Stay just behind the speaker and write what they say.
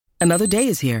Another day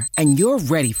is here, and you're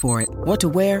ready for it. What to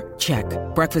wear? Check.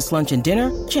 Breakfast, lunch, and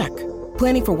dinner? Check.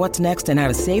 Planning for what's next and how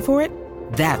to save for it?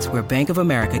 That's where Bank of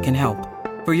America can help.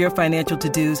 For your financial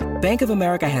to-dos, Bank of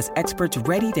America has experts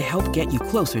ready to help get you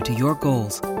closer to your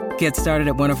goals. Get started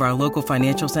at one of our local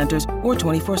financial centers or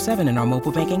 24/7 in our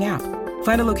mobile banking app.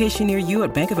 Find a location near you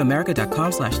at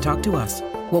bankofamerica.com/talktous.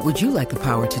 What would you like the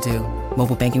power to do?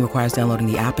 Mobile banking requires downloading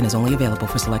the app and is only available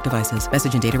for select devices.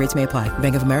 Message and data rates may apply.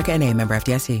 Bank of America N.A., member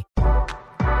FDIC.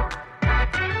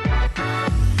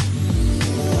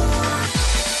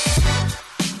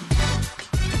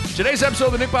 Today's episode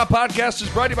of the Nick Bob Podcast is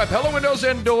brought to you by Pella Windows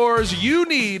and Doors. You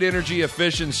need energy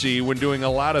efficiency when doing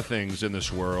a lot of things in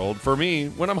this world. For me,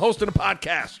 when I'm hosting a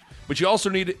podcast. But you also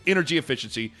need energy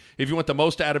efficiency if you want the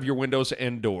most out of your windows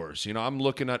and doors. You know, I'm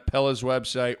looking at Pella's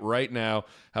website right now.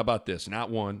 How about this? Not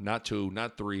one, not two,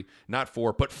 not three, not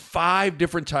four, but 5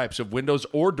 different types of windows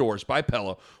or doors by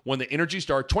Pella won the Energy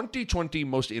Star 2020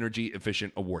 Most Energy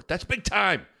Efficient Award. That's big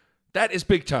time. That is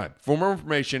big time. For more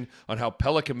information on how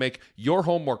Pella can make your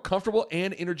home more comfortable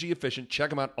and energy efficient, check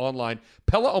them out online,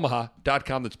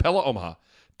 PellaOmaha.com. That's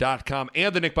PellaOmaha.com.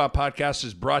 And the Nick Bob Podcast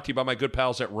is brought to you by my good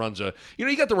pals at Runza. You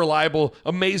know, you got the reliable,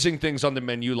 amazing things on the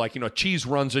menu, like, you know, cheese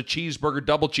Runza, cheeseburger,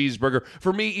 double cheeseburger.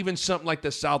 For me, even something like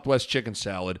the Southwest chicken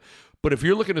salad. But if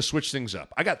you're looking to switch things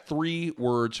up, I got 3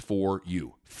 words for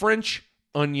you. French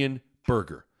onion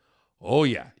burger. Oh,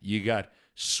 yeah. You got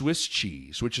Swiss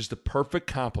cheese, which is the perfect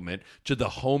complement to the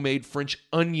homemade French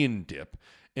onion dip.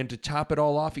 And to top it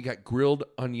all off, you got grilled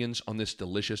onions on this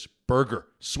delicious burger.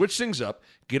 Switch things up,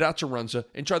 get out to Runza,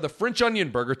 and try the French onion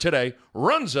burger today.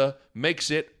 Runza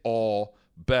makes it all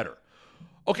better.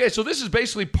 Okay, so this is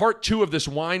basically part 2 of this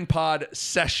Wine Pod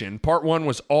session. Part 1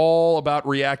 was all about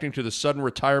reacting to the sudden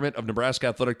retirement of Nebraska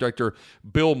Athletic Director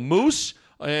Bill Moos.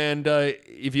 And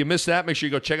if you missed that, make sure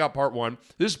you go check out part 1.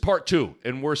 This is part 2,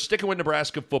 and we're sticking with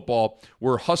Nebraska football.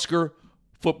 We're Husker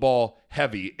football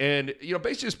heavy. And, you know,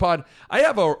 basically this pod, I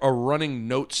have a running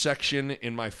note section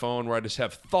in my phone where I just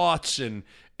have thoughts and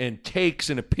takes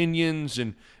and opinions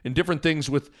and different things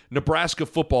with Nebraska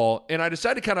football. And I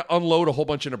decided to kind of unload a whole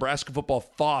bunch of Nebraska football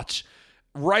thoughts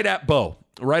right at Bo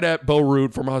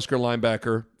Ruud, former Husker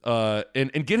linebacker,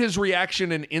 and get his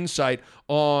reaction and insight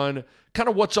on kind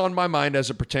of what's on my mind as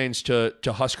it pertains to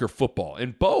Husker football.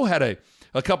 And Bo had a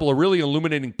couple of really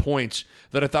illuminating points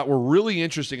that I thought were really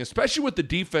interesting, especially with the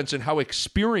defense and how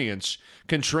experience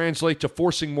can translate to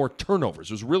forcing more turnovers.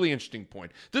 It was a really interesting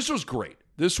point. This was great.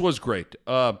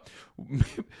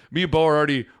 Me and Bo are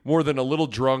already more than a little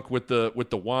drunk with the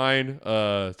wine,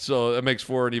 so that makes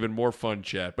for an even more fun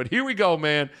chat. But here we go,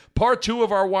 man. Part 2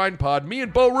 of our Wine Pod. Me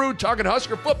and Bo Ruud talking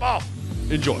Husker football.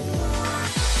 Enjoy.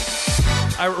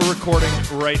 We're recording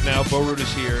right now. Bo Ruud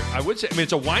is here. I would say,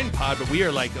 it's a wine pod, but we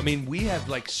have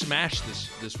smashed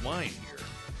this wine here.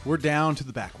 We're down to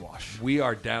the backwash. We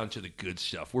are down to the good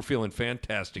stuff. We're feeling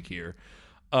fantastic here.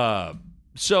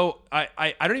 So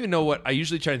I don't even know what I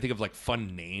usually try to think of, like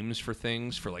fun names for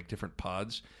things for like different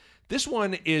pods. This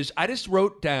one is, I just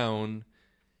wrote down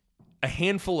a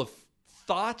handful of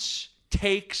thoughts,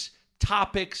 takes,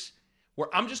 topics, where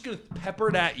I'm just going to pepper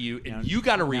it at you, and you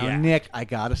got to react. Now, Nick, I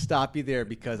got to stop you there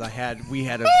because I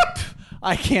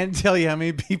can't tell you how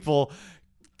many people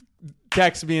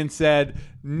texted me and said,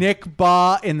 Nick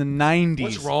Baugh in the 90s.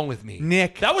 What's wrong with me?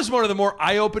 Nick. That was one of the more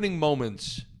eye-opening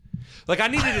moments. Like, I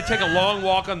needed to take a long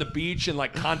walk on the beach and,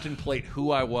 like, contemplate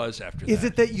who I was after that. Is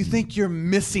it that you think you're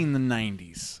missing the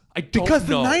 90s? I don't because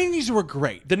know. The 90s were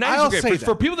great. The 90s were great.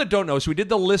 For people that don't know, so we did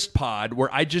the list pod where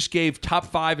I just gave top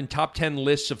 5 and top 10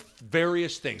 lists of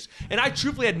various things. And I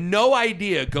truthfully had no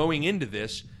idea going into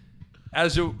this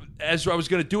as I was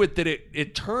going to do it that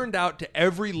it turned out to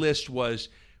every list was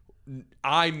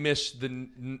I miss the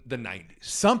 90s.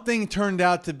 Something turned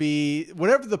out to be,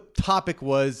 whatever the topic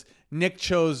was, Nick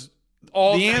chose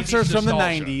all the answers from the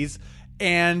 90s.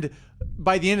 And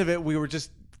by the end of it, we were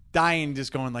just dying,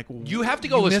 just going like, you have to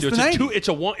go listen to it. It's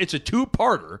a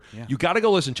 2-parter. Yeah. You got to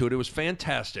go listen to it. It was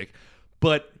fantastic,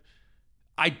 but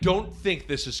I don't think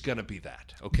this is going to be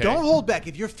that. Okay, don't hold back.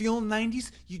 If you're feeling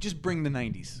 90s, you just bring the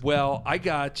 90s. Well, I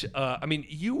got.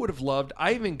 You would have loved.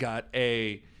 I even got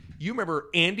a. You remember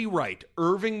Andy Wright,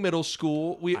 Irving Middle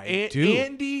School?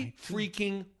 Andy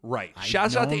freaking Wright.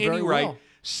 Shouts out to Andy Wright. Well.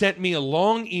 Sent me a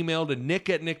long email to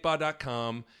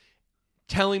nick@nickbaugh.com.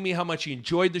 telling me how much he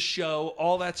enjoyed the show,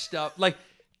 all that stuff. Like,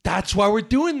 that's why we're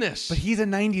doing this. But he's a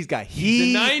 90s guy.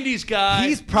 He's a 90s guy.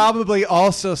 He's probably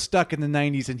also stuck in the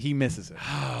 90s, and he misses it.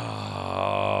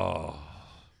 Oh.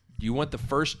 You want the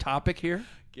first topic here?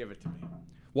 Give it to me.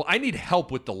 Well, I need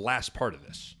help with the last part of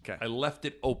this. Okay. I left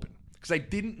it open because I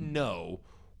didn't know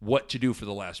what to do for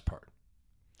the last part.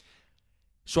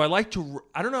 So I like to.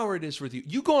 I don't know where it is with you.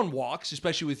 You go on walks,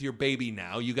 especially with your baby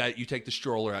now. You take the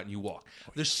stroller out and you walk.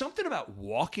 There's something about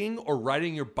walking or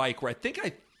riding your bike where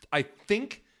I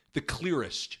think the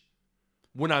clearest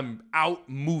when I'm out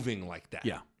moving like that.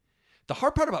 Yeah. The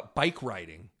hard part about bike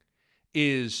riding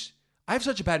is I have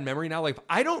such a bad memory now. Like if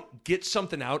I don't get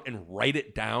something out and write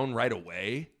it down right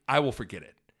away, I will forget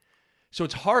it. So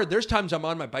it's hard. There's times I'm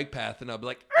on my bike path and I'll be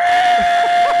like,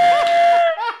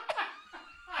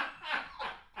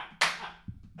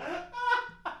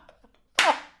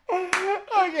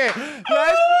 Okay, this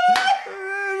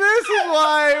is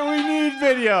why we need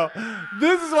video.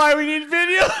 This is why we need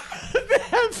video.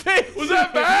 That face. was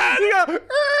that bad?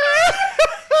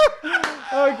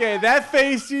 Okay, that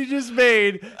face you just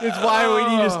made is why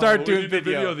we need to start doing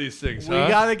video these things. We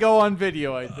gotta go on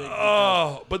video, I think.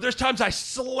 Oh, but there's times I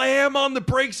slam on the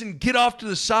brakes and get off to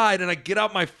the side, and I get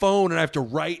out my phone and I have to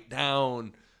write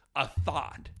down a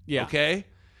thought. Yeah. Okay.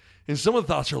 And some of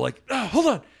the thoughts are like, oh, hold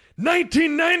on,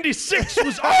 1996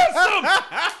 was awesome.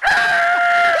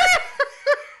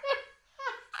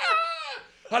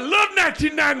 I love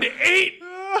 1998.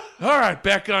 All right,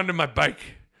 back onto my bike.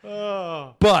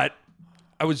 Oh. But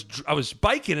I was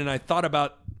biking and I thought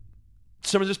about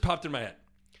some of this popped in my head.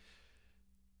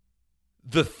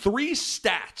 The 3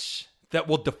 stats that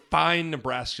will define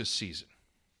Nebraska's season.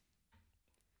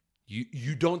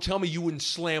 You don't tell me you wouldn't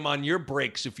slam on your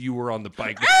brakes if you were on the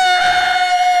bike.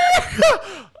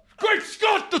 Great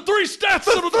Scott, the 3 stats.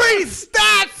 The 3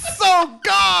 stats. Oh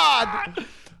God.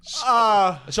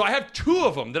 So I have 2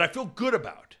 of them that I feel good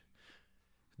about.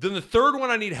 Then the third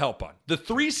one I need help on. The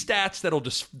 3 stats that'll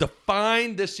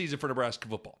define this season for Nebraska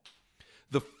football.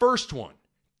 The first one,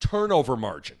 turnover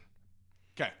margin.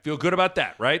 Okay. Feel good about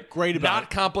that, right? Great about Not it.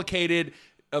 complicated.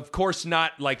 Of course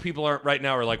not. Like people aren't right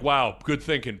now are like, wow, good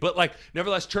thinking. But like,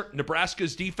 nevertheless,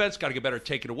 Nebraska's defense got to get better at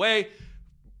taking it away.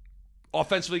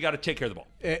 Offensively, got to take care of the ball.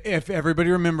 If everybody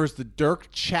remembers the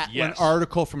Dirk Chatwin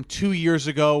article from 2 years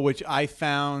ago, which I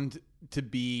found to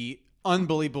be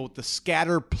unbelievable, with the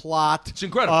scatter plot. It's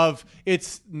incredible. Of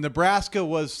Nebraska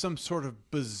was some sort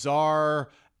of bizarre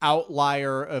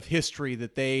outlier of history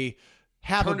that they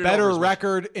have a better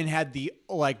record and had the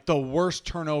worst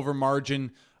turnover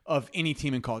margin of any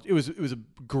team in college. It was a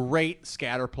great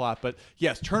scatter plot, but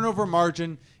yes, turnover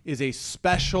margin is a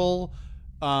special,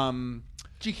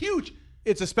 Huge.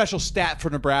 It's a special stat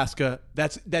for Nebraska.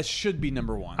 That should be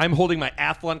number 1. I'm holding my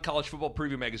Athlon College Football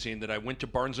Preview magazine that I went to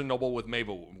Barnes & Noble with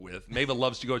Mava with. Mava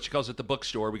loves to go. She calls it the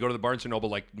bookstore. We go to the Barnes & Noble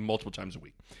like multiple times a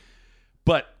week.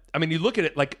 But, I mean, you look at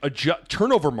it like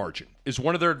turnover margin is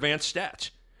one of their advanced stats.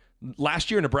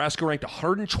 Last year, Nebraska ranked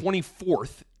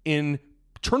 124th in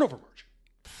turnover margin.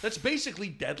 That's basically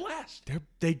dead last.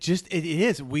 It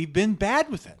is. We've been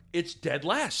bad with it. It's dead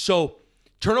last. So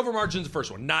turnover margin is the first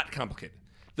one, not complicated.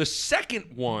 The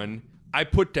second one I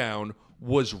put down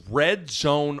was red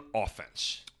zone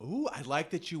offense. Ooh, I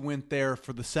like that you went there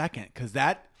for the second, because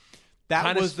that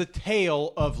was the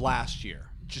tale of last year.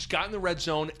 Just got in the red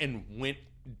zone and went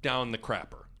down the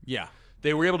crapper. Yeah.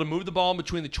 They were able to move the ball in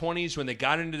between the 20s. When they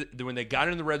got into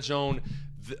the red zone,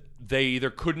 they either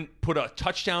couldn't put a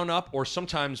touchdown up, or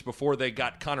sometimes before they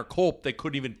got Connor Culp, they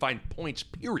couldn't even find points,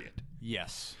 period.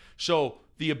 Yes. So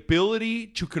the ability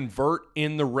to convert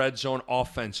in the red zone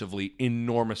offensively,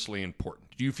 enormously important.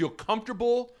 Do you feel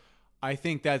comfortable? I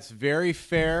think that's very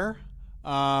fair.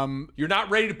 You're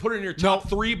not ready to put it in your top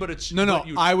 3, but it's no.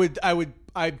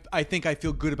 I think I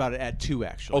feel good about it at 2,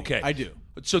 actually. Okay, I do.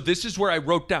 So this is where I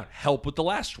wrote down help with the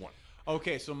last one.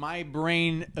 Okay, so my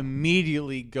brain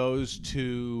immediately goes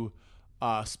to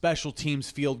special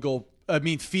teams field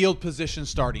position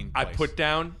starting place. I put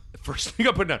down, first thing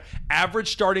I put down,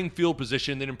 average starting field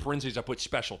position, then in parentheses I put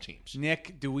special teams.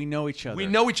 Nick, do we know each other? We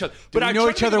know each other. But we know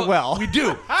each other well. We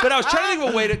do. But I was trying to think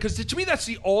of a way because to me that's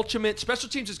the ultimate. Special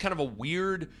teams is kind of a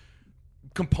weird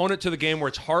component to the game where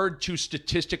it's hard to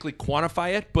statistically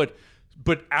quantify it, but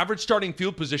average starting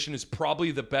field position is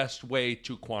probably the best way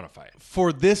to quantify it.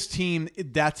 For this team,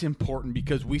 that's important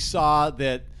because we saw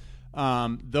that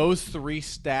those 3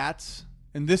 stats,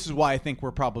 and this is why I think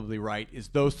we're probably right, is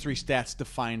those 3 stats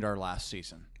defined our last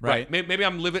season. Right? Maybe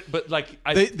I'm living, but like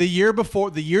the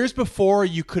years before,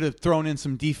 you could have thrown in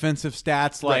some defensive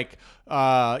stats like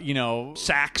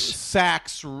sacks,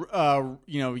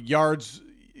 yards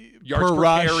per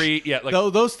rush. Carry,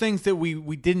 those things that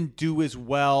we didn't do as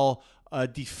well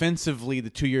defensively the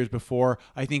 2 years before.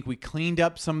 I think we cleaned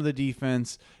up some of the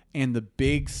defense, and the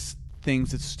big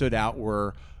things that stood out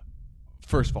were,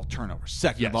 first of all, turnovers.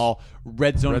 Second of all,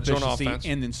 red zone efficiency,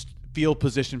 and then field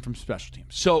position from special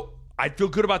teams. So I feel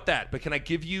good about that, but can I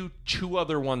give you 2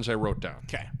 other ones I wrote down?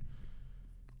 Okay.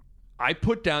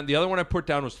 the other one I put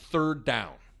down was third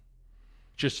down.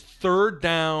 Just third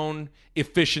down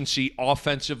efficiency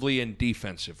offensively and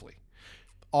defensively.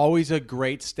 Always a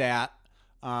great stat.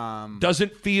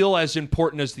 Doesn't feel as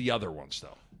important as the other ones,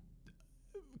 though.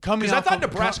 Because I thought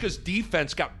Nebraska's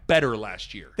defense got better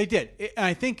last year. They did. And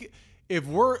I think if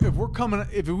we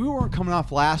weren't coming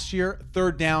off last year,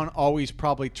 third down always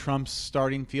probably trumps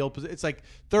starting field. It's like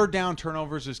third down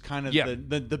turnovers is kind of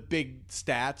the big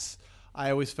stats,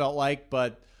 I always felt like.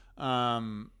 But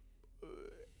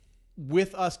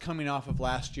with us coming off of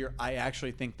last year, I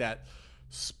actually think that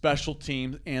special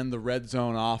teams and the red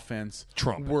zone offense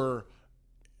were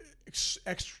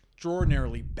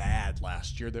extraordinarily bad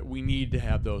last year, that we need to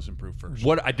have those improve first.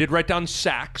 What I did write down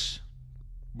sacks.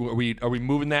 Are we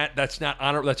moving that? That's not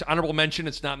honorable. That's honorable mention.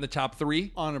 It's not in the top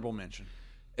 3. Honorable mention.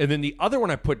 And then the other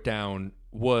one I put down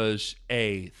was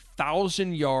a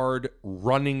 1,000-yard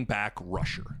running back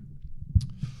rusher.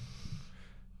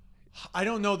 I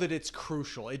don't know that it's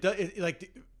crucial. I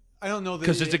don't know that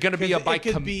because is it going to be a by it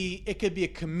could be a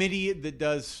committee that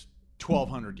does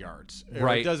 1,200 yards.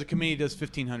 Right. It does a committee that does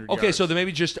 1,500 yards. Okay, so then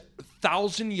maybe just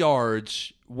 1,000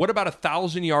 yards. What about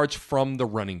 1,000 yards from the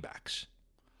running backs?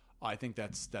 I think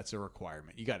that's a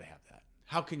requirement. You got to have that.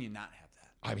 How can you not have that?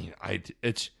 I mean,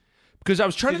 it's because I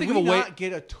was trying to think of a way. Did we not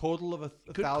get a total of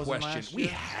 1,000 last year? We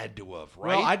had to have,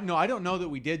 right? Well, I don't know that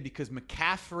we did, because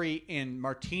McCaffrey and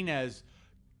Martinez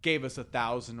gave us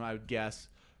 1,000, I would guess.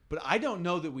 But I don't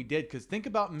know that we did, because think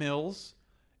about Mills.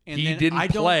 And he didn't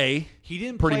play. He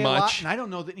didn't pretty play much. A lot, and I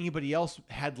don't know that anybody else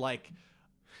had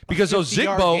because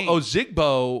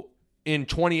Ozigbo in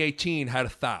 2018 had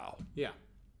 1,000. Yeah.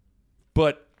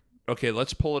 But okay,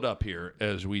 let's pull it up here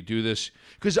as we do this,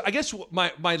 because I guess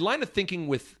my line of thinking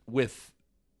with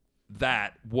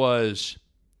that was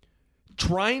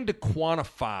trying to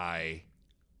quantify.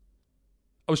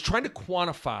 I was trying to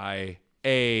quantify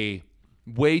a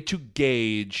way to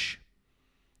gauge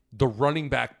the running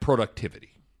back productivity.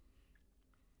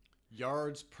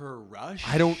 Yards per rush?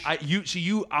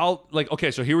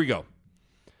 Okay, so here we go.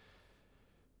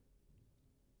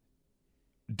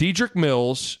 Dedrick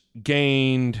Mills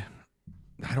gained,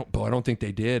 I don't think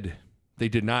they did. They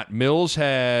did not. Mills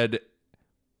had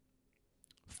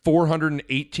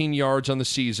 418 yards on the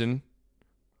season.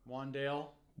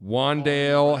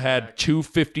 Wandale had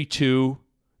 252.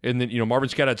 And then, Marvin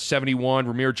Scott had 71,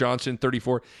 Ramir Johnson,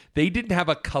 34. They didn't have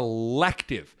a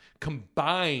collective,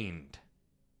 combined.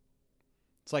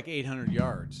 It's like 800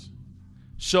 yards.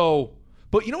 So,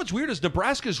 but you know what's weird is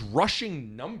Nebraska's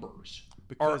rushing numbers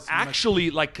are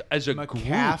actually as a group.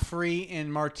 McCaffrey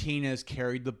and Martinez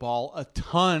carried the ball a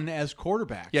ton as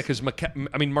quarterbacks. Yeah, because,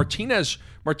 Martinez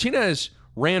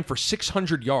ran for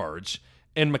 600 yards,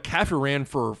 and McCaffrey ran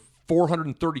for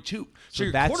 432. So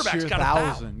your quarterbacks got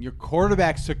 1,000. Your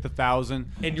quarterbacks took the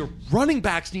 1,000. And your running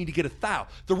backs need to get 1,000.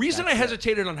 The reason I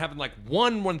hesitated on having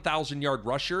one 1,000-yard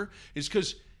rusher is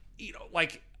because,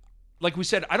 like we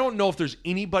said, I don't know if there's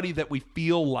anybody that we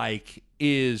feel like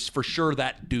is for sure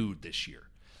that dude this year.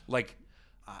 I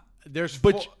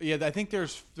think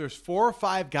there's 4 or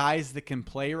 5 guys that can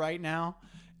play right now,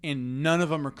 and none of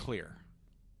them are clear.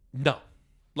 No.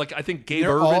 I think Gabe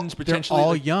Irvin's potentially. They're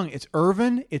all young. It's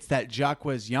Irvin. It's that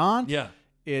Jacquez Yant. Yeah.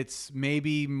 It's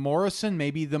maybe Morrison.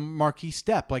 Maybe the Marquis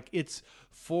Stepp. It's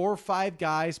 4 or 5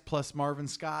 guys plus Marvin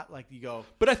Scott. You go.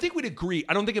 But I think we'd agree.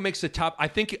 I don't think it makes the top. I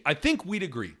think we'd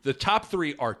agree. The top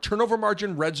 3 are turnover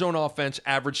margin, red zone offense,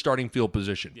 average starting field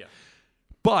position. Yeah.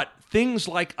 But things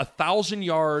like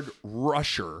 1,000-yard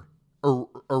rusher or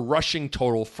rushing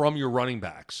total from your running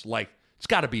backs, it's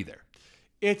got to be there.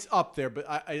 It's up there, but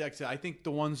like I said, I think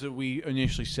the ones that we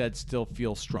initially said still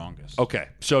feel strongest. Okay,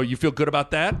 so you feel good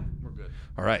about that? We're good.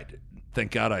 All right.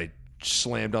 Thank God I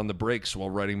slammed on the brakes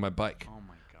while riding my bike. Oh,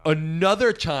 my God.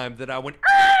 Another time that I went...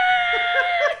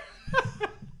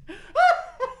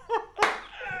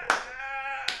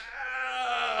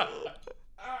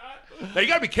 Now, you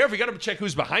got to be careful. You got to check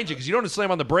who's behind you, because you don't want to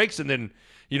slam on the brakes and then,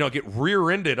 get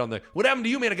rear-ended on the... What happened to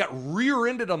you, man? I got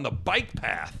rear-ended on the bike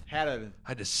path. I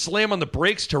had to slam on the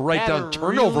brakes to write down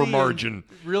turnover margin.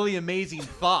 Really amazing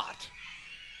thought.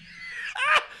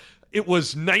 It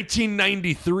was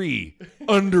 1993.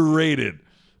 Underrated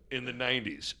in the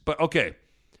 90s. But, okay.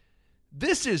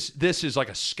 This is like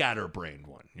a scatterbrained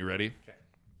one. You ready? Okay.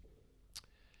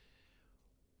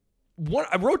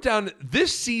 I wrote down,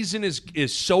 this season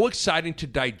is so exciting to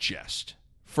digest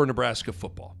for Nebraska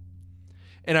football.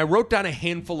 And I wrote down a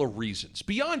handful of reasons,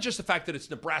 beyond just the fact that it's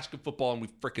Nebraska football and we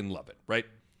freaking love it, right?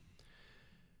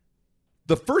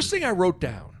 The first thing I wrote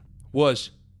down was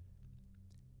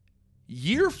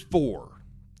year 4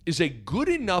 is a good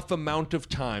enough amount of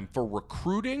time for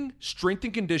recruiting, strength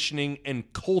and conditioning,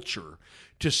 and culture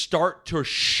to start to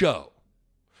show.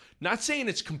 Not saying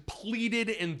it's completed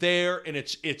and there and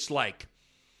it's like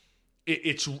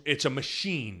it's a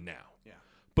machine now. Yeah.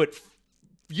 But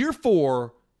year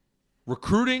 4,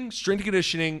 recruiting, strength and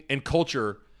conditioning, and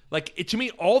culture, like to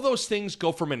me, all those things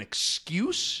go from an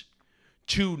excuse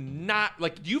to not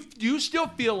like. Do you still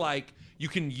feel like you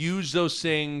can use those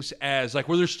things as like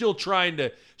where they're still trying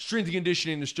to strength and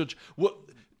conditioning,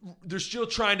 they're still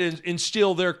trying to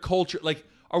instill their culture. Like,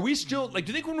 are we still like?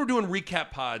 Do you think when we're doing recap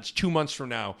pods 2 months from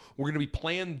now, we're going to be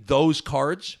playing those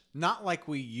cards? Not like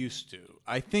we used to.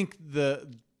 I think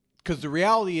because the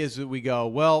reality is that we go,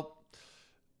 well,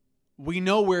 we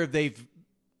know where they've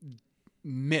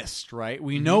missed, right?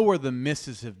 We know where the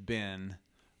misses have been,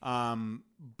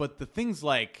 but the things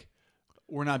like,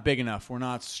 we're not big enough, we're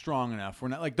not strong enough, we're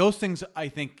not like those things. I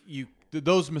think you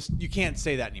can't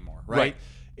say that anymore, right?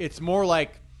 It's more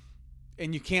like,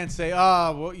 and you can't say,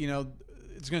 well,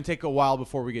 it's going to take a while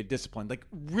before we get disciplined. Like,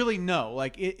 really, no.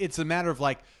 Like, it's a matter of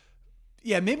like,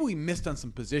 yeah, maybe we missed on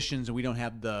some positions and we don't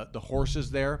have the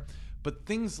horses there, but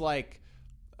things like,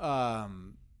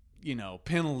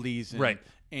 penalties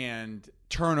and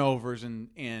turnovers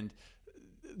and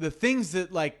the things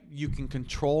that like you can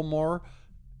control more.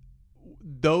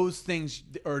 Those things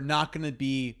are not going to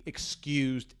be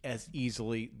excused as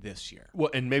easily this year.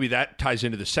 Well, and maybe that ties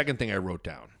into the second thing I wrote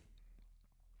down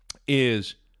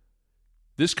is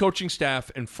this coaching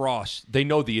staff and Frost, they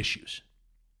know the issues.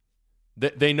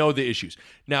 They know the issues.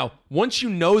 Now, once you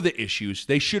know the issues,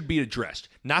 they should be addressed.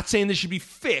 Not saying they should be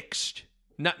fixed.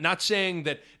 Not saying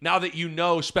that now that you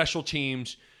know special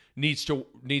teams needs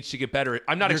to get better.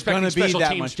 I'm not expecting special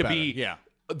teams to be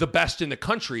the best in the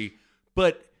country,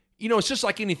 but it's just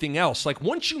like anything else. Like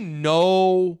once you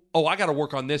know, I got to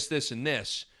work on this, and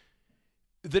this,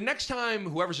 the next time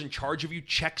whoever's in charge of you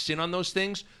checks in on those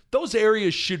things, those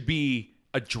areas should be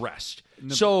addressed.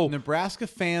 So Nebraska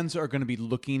fans are going to be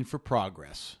looking for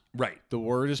progress. Right. The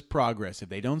word is progress. If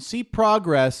they don't see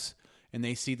progress and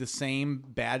they see the same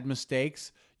bad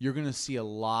mistakes, you're going to see a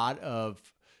lot of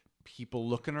people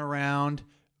looking around,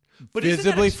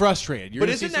 visibly frustrated. But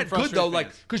isn't that good, though?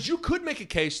 Like, because you could make a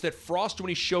case that Frost, when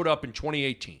he showed up in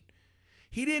 2018,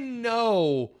 he didn't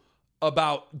know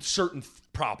about certain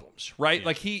problems, right?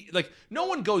 Yeah. Like no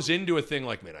one goes into a thing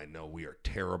like, man, I know we are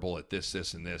terrible at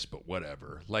this, and this, but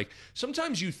whatever. Like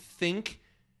sometimes you think,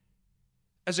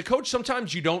 as a coach,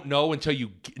 sometimes you don't know until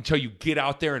you get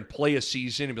out there and play a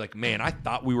season and be like, man, I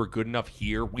thought we were good enough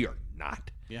here. We are not.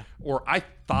 Yeah. Or I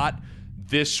thought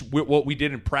what we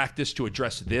did in practice to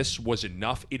address this was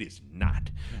enough. It is not.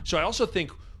 Yeah. So I also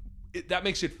think that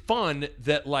makes it fun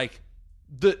that like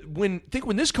when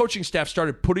this coaching staff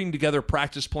started putting together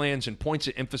practice plans and points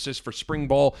of emphasis for spring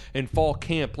ball and fall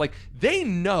camp, like they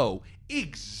know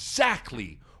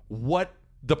exactly what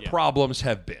the problems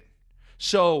have been.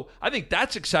 So I think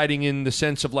that's exciting in the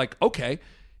sense of like, okay,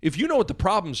 if you know what the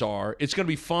problems are, it's going to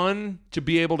be fun to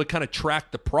be able to kind of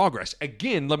track the progress.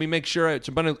 Again, let me make sure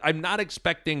I'm not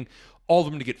expecting all of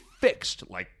them to get fixed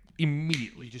like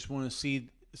immediately. You just want to see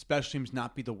special teams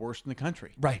not be the worst in the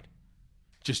country. Right.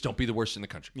 Just don't be the worst in the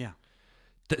country. Yeah.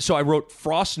 So I wrote,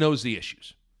 Frost knows the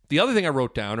issues. The other thing I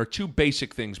wrote down are two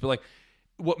basic things, but like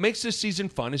what makes this season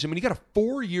fun is, I mean, you got a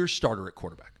 4-year starter at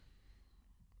quarterback.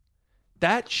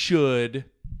 That should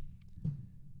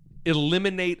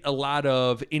eliminate a lot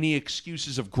of any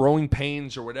excuses of growing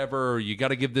pains or whatever. Or you got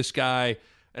to give this guy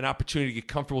an opportunity to get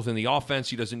comfortable within the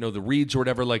offense. He doesn't know the reads or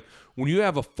whatever. Like when you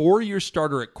have a 4-year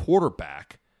starter at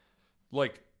quarterback,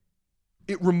 like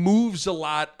it removes a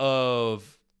lot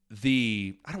of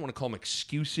the, I don't want to call them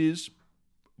excuses,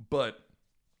 but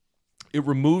it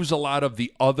removes a lot of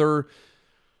the other,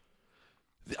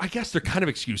 I guess they're kind of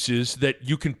excuses that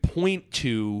you can point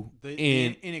to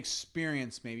in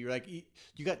experience. Maybe you're like,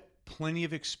 you got plenty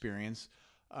of experience.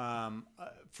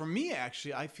 For me,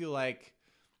 actually, I feel like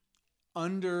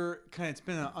it's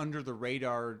been an under the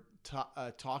radar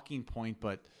talking point,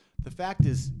 but the fact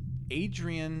is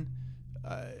Adrian,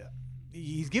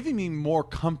 he's giving me more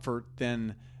comfort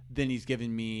than he's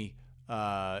giving me,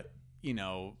 a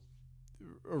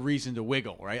reason to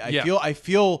wiggle. Right? I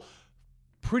feel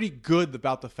pretty good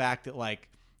about the fact that, like,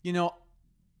 he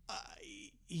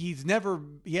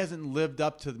hasn't lived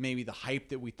up to maybe the hype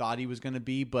that we thought he was going to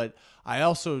be, but I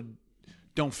also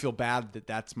don't feel bad that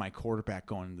that's my quarterback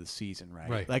going into the season,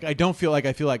 right? Like I feel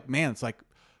like, man, it's like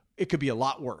it could be a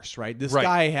lot worse, right? This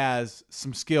guy has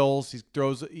some skills. He's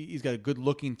got a good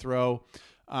looking throw.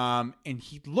 And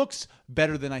he looks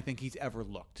better than I think he's ever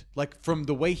looked. Like from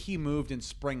the way he moved in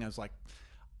spring, I was like,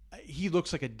 he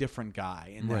looks like a different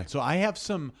guy in that. Right. So I have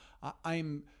some.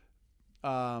 I'm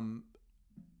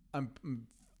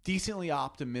decently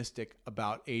optimistic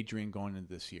about Adrian going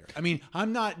into this year. I mean,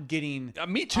 I'm not getting.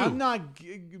 Me too. I'm not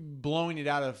blowing it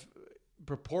out of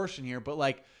proportion here, but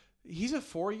like he's a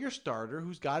 4-year starter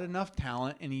who's got enough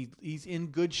talent and he's in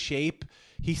good shape.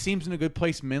 He seems in a good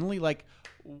place mentally. Like,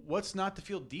 what's not to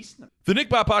feel decent? The Nick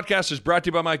Bob Podcast is brought to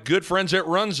you by my good friends at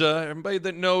Runza. Everybody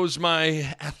that knows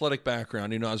my athletic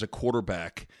background, I was a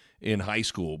quarterback in high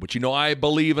school. But I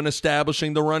believe in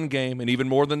establishing the run game. And even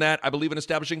more than that, I believe in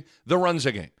establishing the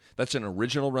Runza game. That's an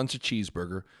original Runza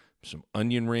cheeseburger, some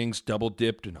onion rings double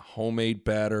dipped in a homemade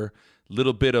batter,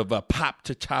 little bit of a pop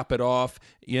to top it off.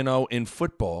 In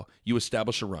football, you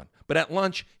establish a run. But at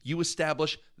lunch, you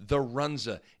establish the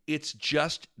Runza. It's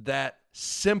just that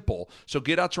simple. So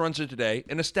get out to Runza today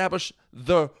and establish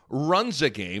the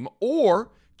Runza game,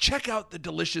 or check out the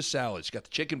delicious salads. You got the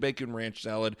chicken bacon ranch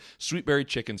salad, sweet berry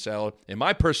chicken salad, and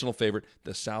my personal favorite,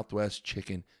 the Southwest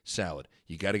chicken salad.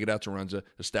 You got to get out to Runza,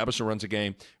 establish a Runza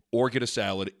game, or get a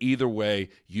salad. Either way,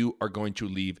 you are going to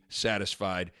leave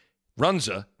satisfied.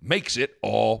 Runza makes it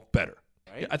all better.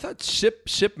 Right? Yeah, I thought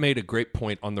Sip made a great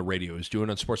point on the radio. He was doing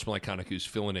on Sportsman Iconic, who's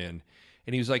filling in.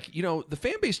 And he was like, the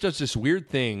fan base does this weird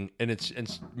thing,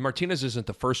 and Martinez isn't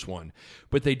the first one,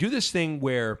 but they do this thing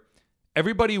where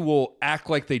everybody will act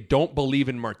like they don't believe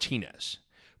in Martinez.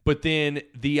 But then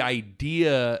the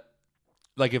idea,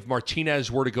 like if Martinez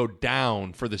were to go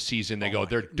down for the season, they go,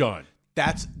 they're done.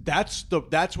 That's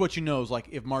what is like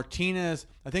if Martinez.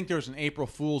 I think there was an April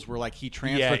Fool's where like he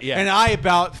transferred, and I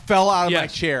about fell out of my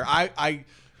chair.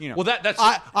 Well, that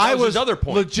was his other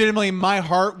point. Legitimately, my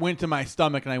heart went to my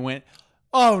stomach, and I went,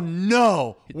 "Oh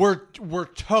no, we're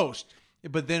toast."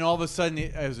 But then all of a sudden,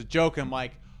 it was a joke. I'm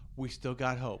like, "We still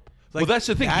got hope." Like, well, that's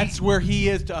the thing. That's where he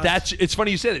is to us. It's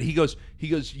funny you say that. He goes.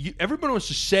 Everybody wants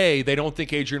to say they don't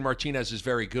think Adrian Martinez is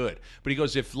very good, but he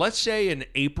goes, if let's say in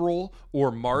April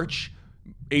or March,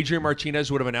 Adrian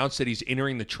Martinez would have announced that he's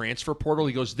entering the transfer portal,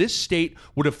 he goes, this state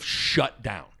would have shut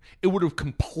down. It would have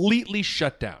completely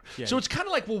shut down. Yeah. So it's kind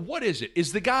of like, well, what is it?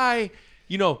 Is the guy,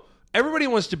 everybody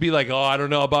wants to be like, oh, I don't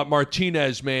know about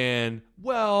Martinez, man.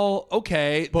 Well,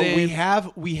 okay. But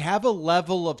we have a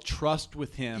level of trust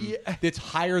with him that's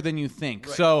higher than you think.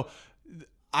 Right. So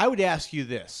I would ask you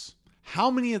this.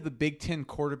 How many of the Big Ten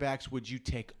quarterbacks would you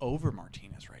take over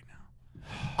Martinez right now?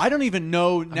 I don't even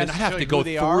know necessarily I have to go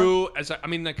through.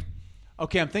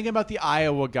 Okay, I'm thinking about the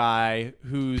Iowa guy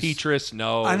who's Petrus.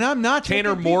 No, and I'm not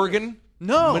Tanner Morgan.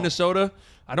 No, Minnesota.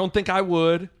 I don't think I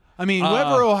would. I mean,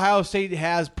 whoever Ohio State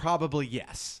has, probably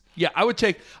yes. Yeah, I would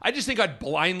take. I just think I'd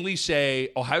blindly say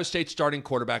Ohio State starting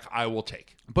quarterback. I will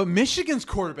take. But Michigan's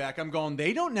quarterback, I'm going.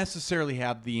 They don't necessarily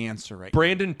have the answer right.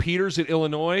 Brandon Peters at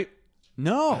Illinois.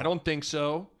 No, I don't think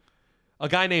so. A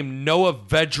guy named Noah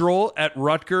Vedral at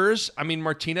Rutgers. I mean,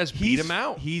 Martinez beat him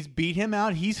out. He's beat him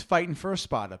out. He's fighting for a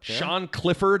spot up there. Sean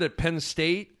Clifford at Penn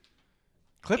State.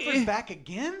 Clifford's back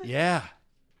again? Yeah,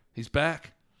 he's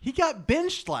back. He got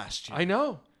benched last year. I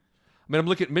know. I mean, I'm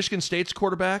looking at Michigan State's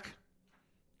quarterback,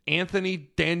 Daniel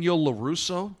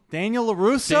LaRusso. Daniel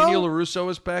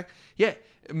LaRusso is back. Yeah.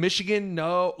 Michigan,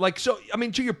 no. Like, so, I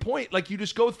mean, to your point, like, you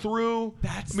just go through.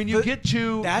 Like, when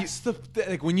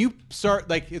you start,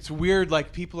 like, it's weird.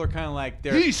 Like, people are kind of like,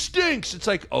 he stinks. It's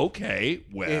like, okay,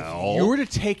 well. If you were to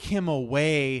take him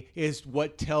away, is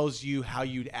what tells you how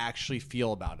you'd actually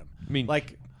feel about him. I mean,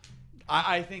 like,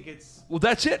 I think it's. Well,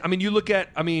 that's it. I mean, you look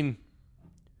at,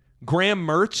 Graham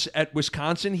Mertz at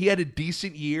Wisconsin, he had a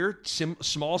decent year,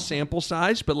 small sample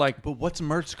size, but what's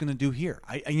Mertz going to do here?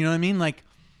 You know what I mean? Like,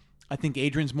 I think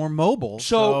Adrian's more mobile.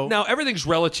 So now everything's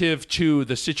relative to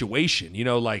the situation.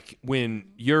 Like when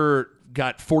you're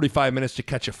got 45 minutes to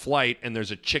catch a flight and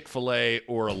there's a Chick-fil-A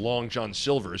or a Long John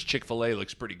Silver's, Chick-fil-A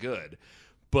looks pretty good.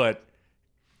 But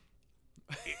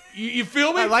you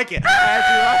feel me? I like it.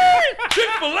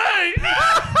 Chick-fil-A!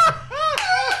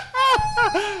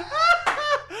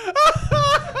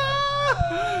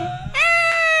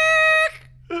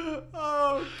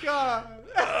 Oh, God.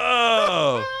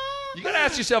 Oh. You got to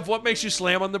ask yourself, what makes you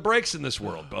slam on the brakes in this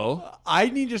world, Bo? I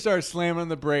need to start slamming on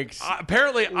the brakes.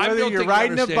 Apparently, whether you're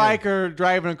riding a bike or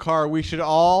driving a car, we should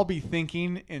all be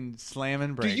thinking and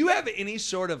slamming brakes. Do you have any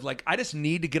sort of I just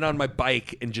need to get on my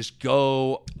bike and just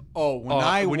go? Oh, when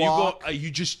I walk,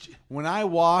 when I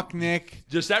walk, Nick,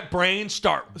 does that brain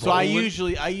start rolling?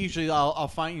 So I'll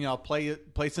find I'll play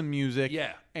some music.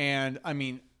 Yeah, and I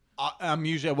mean,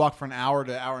 I walk for an hour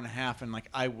to hour and a half, and like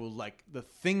I will like the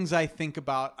things I think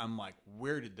about. I'm like,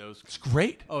 where did those come It's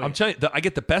great. Oh, yeah. I'm telling you, I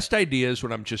get the best ideas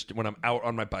when I'm out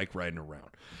on my bike riding around.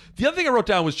 The other thing I wrote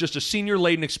down was just a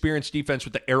senior-laden experienced defense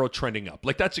with the arrow trending up.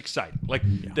 Like, that's exciting. Like,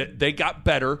 they got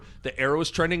better. The arrow is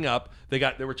trending up. They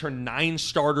returned 9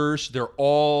 starters. They're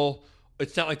all.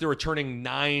 It's not like they're returning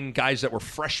 9 guys that were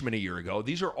freshmen a year ago.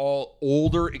 These are all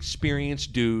older,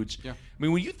 experienced dudes. Yeah. I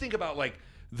mean, when you think about like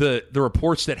the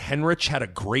reports that Henrich had a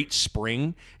great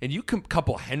spring, and you can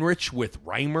couple Henrich with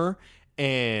Reimer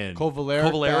and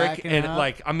Kovaleric and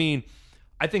like, I mean,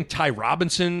 I think Ty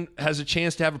Robinson has a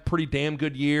chance to have a pretty damn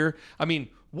good year. I mean,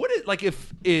 what is like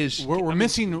if is we're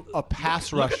missing a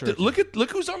pass rusher? Look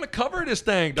who's on the cover of this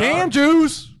thing, dog. Cam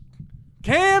Juice.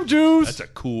 That's a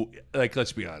cool. Like,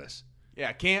 let's be honest.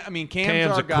 Yeah, Cam's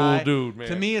Cam's our a guy. cool dude, man.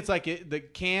 To me, it's like the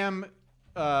Cam,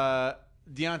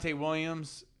 Deontay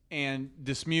Williams, and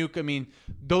Dismuke. I mean,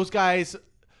 those guys.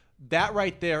 That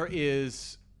right there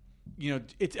is,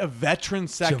 it's a veteran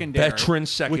secondary.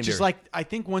 Which is like, I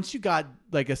think once you got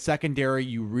like a secondary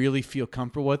you really feel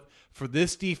comfortable with for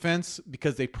this defense,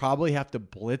 because they probably have to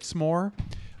blitz more.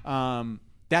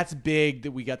 That's big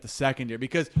that we got the secondary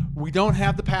because we don't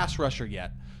have the pass rusher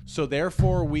yet. So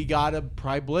therefore, we got to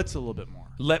probably blitz a little bit more.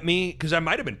 Because I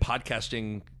might have been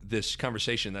podcasting this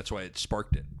conversation. That's why it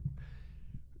sparked it.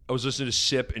 I was listening to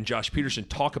Sip and Josh Peterson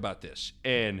talk about this.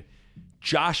 And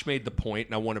Josh made the point,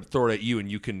 and I want to throw it at you,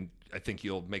 and I think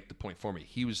you'll make the point for me.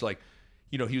 He was like,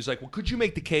 well, could you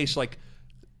make the case like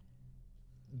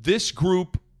this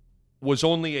group was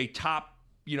only a top,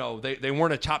 they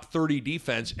weren't a top 30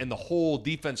 defense, and the whole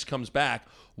defense comes back.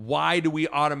 Why do we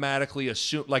automatically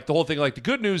assume, like the whole thing, like the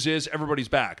good news is everybody's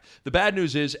back. The bad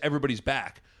news is everybody's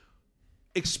back.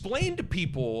 Explain to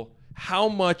people how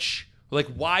much, like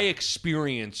why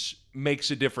experience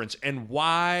makes a difference and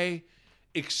why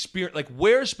experience, like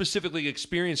where specifically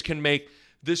experience can make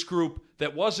this group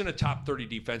that wasn't a top 30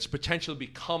 defense potentially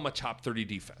become a top 30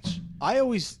 defense.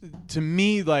 To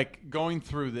me, like going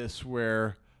through this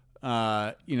where,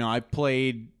 I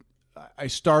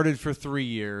started for 3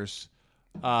 years.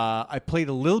 I played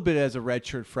a little bit as a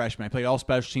redshirt freshman. I played all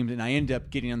special teams, and I ended up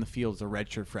getting on the field as a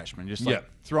redshirt freshman, just like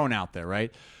thrown out there,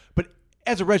 right? But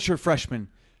as a redshirt freshman,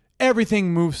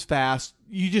 everything moves fast.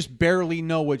 You just barely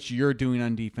know what you're doing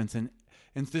on defense, and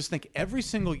just think every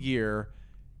single year,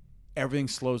 everything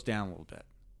slows down a little bit.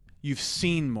 You've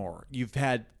seen more. You've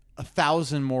had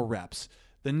 1,000 more reps.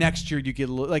 The next year, you get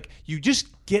a little, like you just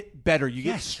get better. You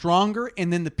get stronger,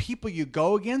 and then the people you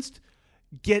go against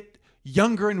get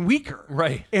younger and weaker.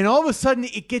 Right. And all of a sudden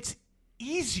it gets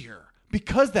easier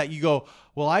because that you go,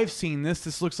 well, I've seen this.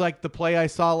 This looks like the play I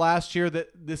saw last year that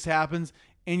this happens.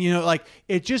 And, like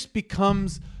it just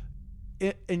becomes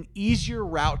an easier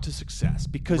route to success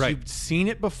because you've seen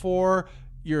it before.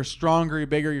 You're stronger, you're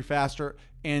bigger, you're faster.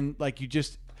 And like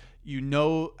you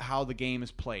know how the game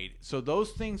is played. So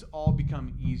those things all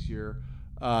become easier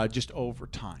just over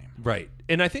time. Right.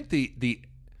 And I think the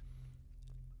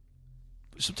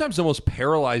sometimes the most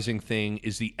paralyzing thing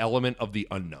is the element of the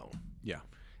unknown. Yeah.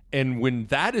 And when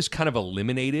that is kind of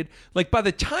eliminated, like by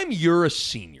the time you're a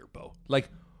senior, Bo, like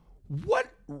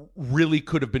what really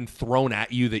could have been thrown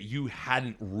at you that you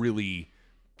hadn't really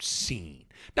seen?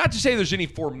 Not to say there's any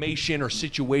formation or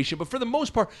situation, but for the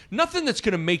most part, nothing that's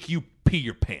going to make you pee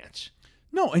your pants.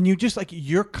 No, and you just like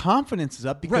your confidence is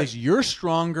up because you're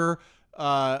stronger.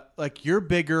 Like you're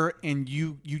bigger, and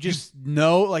you just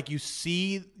know, like you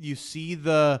see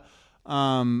the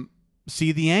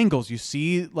angles, you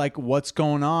see like what's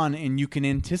going on, and you can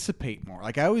anticipate more.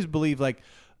 Like I always believe, like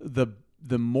the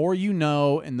more you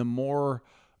know and the more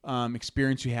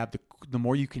experience you have, the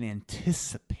more you can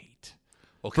anticipate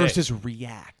versus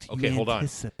react. Okay, hold on.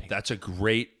 That's a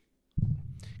great.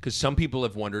 Because some people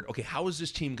have wondered, okay, how is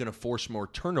this team going to force more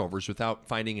turnovers without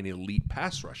finding an elite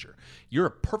pass rusher? You're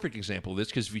a perfect example of this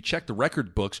because if you check the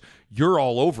record books, you're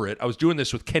all over it. I was doing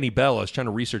this with Kenny Bell. I was trying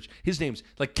to research his name's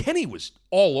like Kenny was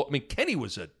Kenny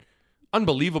was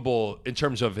unbelievable in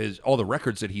terms of all the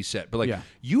records that he set. But like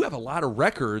you have a lot of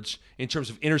records in terms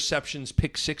of interceptions,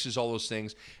 pick sixes, all those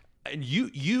things. And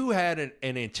you had an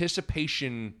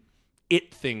anticipation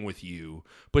thing with you,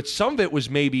 but some of it was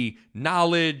maybe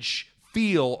knowledge,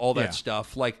 feel, all that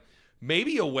stuff. Like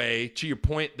maybe a way, to your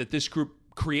point, that this group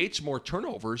creates more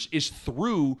turnovers is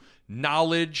through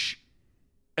knowledge.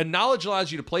 And knowledge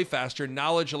allows you to play faster.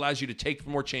 Knowledge allows you to take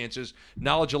more chances.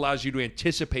 Knowledge allows you to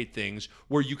anticipate things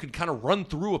where you can kind of run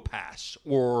through a pass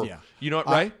or, you know what,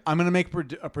 right? I'm going to make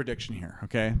a prediction here,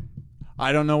 okay?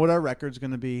 I don't know what our record's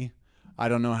going to be. I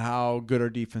don't know how good our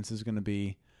defense is going to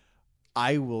be.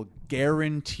 I will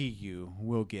guarantee you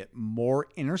we'll get more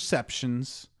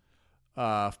interceptions,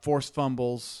 forced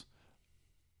fumbles,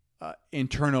 and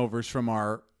turnovers from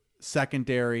our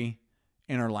secondary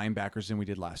and our linebackers than we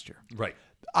did last year. Right.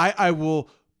 I will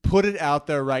put it out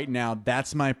there right now.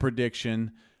 That's my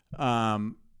prediction. I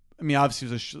mean, obviously,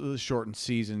 it was a shortened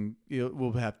season.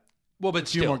 We'll have but a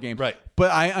few still, more games. Right.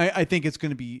 But I think it's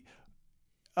going to be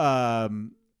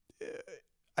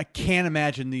I can't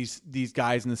imagine these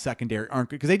guys in the secondary aren't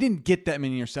good because they didn't get that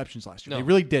many interceptions last year. No. They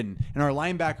really didn't. And our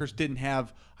linebackers didn't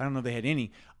have, I don't know if they had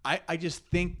any. I just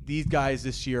think these guys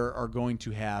this year are going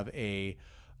to have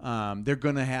they're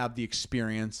going to have the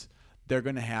experience. They're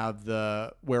going to have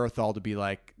the wherewithal to be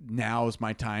like, now is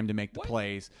my time to make the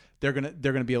plays. They're going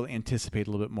to be able to anticipate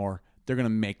a little bit more. They're going to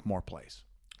make more plays.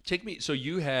 So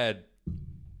you had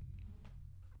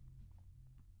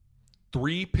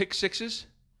 3 pick sixes?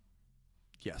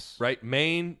 Yes. Right?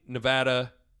 Maine,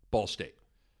 Nevada, Ball State.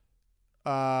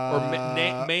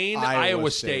 Maine,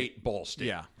 Iowa State, Ball State.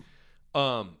 Yeah.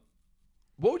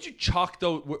 What would you chalk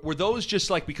those? Were those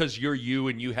just like because you're you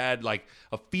and you had like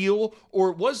a feel?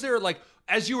 Or was there like,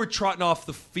 as you were trotting off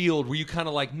the field, were you kind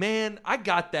of like, man, I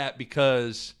got that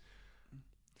because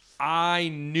I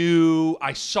knew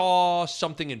I saw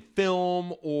something in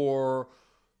film, or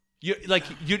you know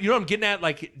what I'm getting at?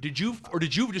 Like, did you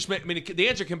just make, I mean, the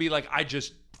answer can be like, I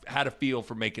just had a feel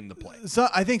for making the play. So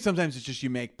I think sometimes it's just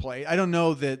you make play. I don't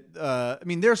know that. I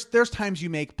mean, there's times you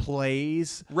make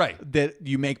plays, right? That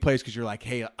you make plays because you're like,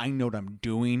 hey, I know what I'm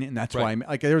doing, and that's why I'm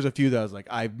like. There was a few that I was like,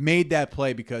 I've made that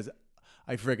play because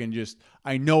I freaking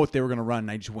I know what they were going to run,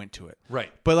 and I just went to it.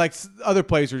 Right. But like other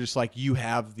plays are just like you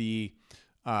have the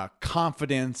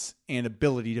confidence and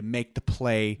ability to make the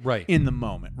play in the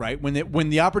moment, right? When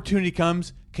the opportunity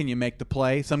comes, can you make the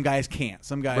play? Some guys can't.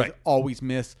 Some guys always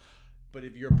miss. But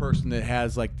if you're a person that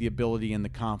has like the ability and the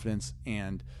confidence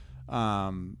and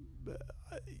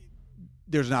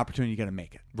there's an opportunity, you got to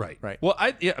make it. Right. Right. Well,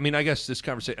 I mean, I guess this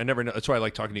conversation, I never know. That's why I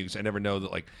like talking to you because I never know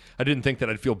that, like, I didn't think that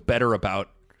I'd feel better about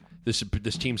this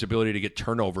team's ability to get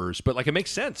turnovers. But, like, it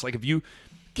makes sense. Like, if you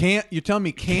can't, you're telling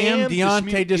me Cam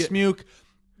Deontay Dismuke,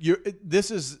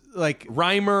 this is like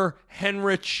Reimer,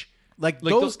 Henrich. Like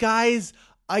those guys,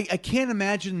 I can't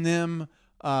imagine them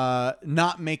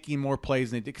not making more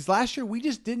plays than they did. Because last year, we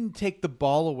just didn't take the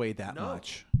ball away that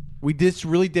much. We just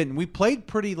really didn't. We played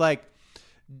pretty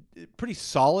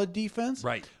solid defense.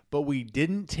 Right. But we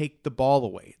didn't take the ball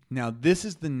away. Now, this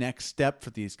is the next step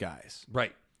for these guys.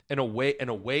 Right. And a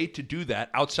way to do that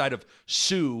outside of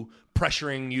Sue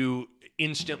pressuring you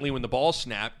instantly when the ball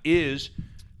snapped is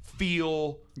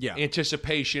feel,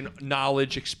 anticipation,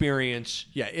 knowledge, experience.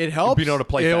 Yeah, it helps. Being able to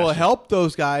play it faster. Will help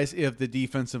those guys if the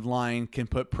defensive line can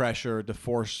put pressure to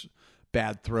force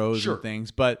bad throws and things.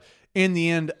 But in the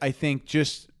end, I think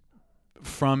just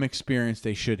from experience,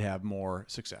 they should have more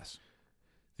success.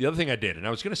 The other thing I did, and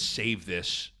I was going to save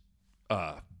this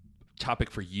topic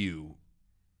for you,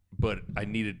 but I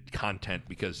needed content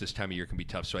because this time of year can be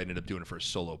tough, so I ended up doing it for a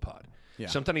solo pod. Yeah.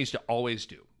 Something I used to always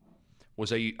do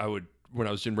was I would, when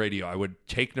I was in radio, I would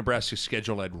take Nebraska's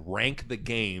schedule and I'd rank the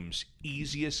games,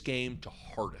 easiest game to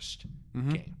hardest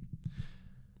game.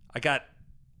 I got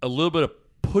a little bit of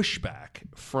pushback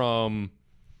from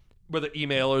whether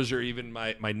emailers or even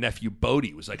my nephew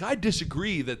Bodie was like, I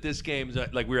disagree that this game's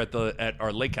like we were at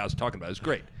our lake house talking about it. It was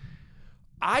great.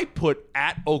 I put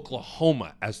at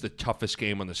Oklahoma as the toughest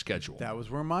game on the schedule. That was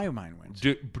where my mind went.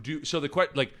 So the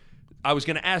question, like, I was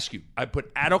going to ask you, I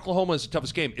put at Oklahoma as the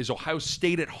toughest game. Is Ohio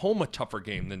State at home a tougher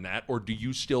game than that, or do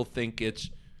you still think it's?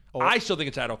 I still think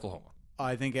it's at Oklahoma.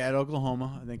 I think at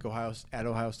Oklahoma. I think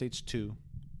Ohio State's 2.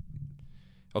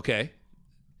 Okay.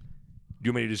 Do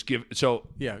you want me to just give? So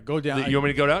yeah, go down. You want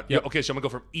me to go down? Yep. Yeah. Okay, so I'm gonna go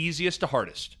from easiest to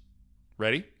hardest.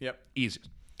 Ready? Yep. Easiest.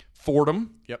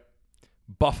 Fordham. Yep.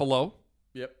 Buffalo.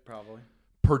 Yep. Probably.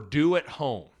 Purdue at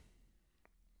home.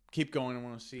 Keep going. I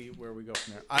want to see where we go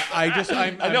from there. Well,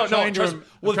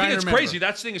 the thing that's crazy.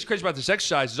 That's the thing that's crazy about this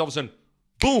exercise is all of a sudden,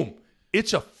 boom!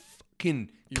 It's a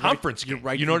fucking conference game.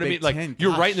 Right, you know what I mean? Like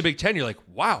you're right in the Big Ten. You're like,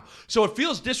 wow. So it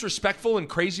feels disrespectful and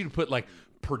crazy to put like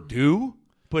Purdue,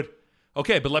 but.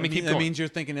 Okay, but let me keep going. That means you're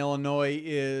thinking Illinois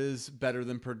is better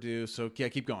than Purdue. So, yeah,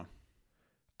 keep going.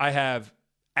 I have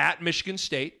at Michigan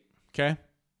State. Okay.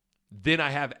 Then I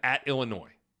have at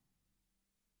Illinois.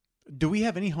 Do we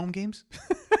have any home games?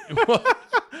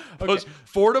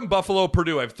 Fordham, Buffalo,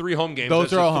 Purdue. I have 3 home games.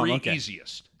 Those are all the 3 home. Okay.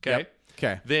 easiest. Okay? Yep.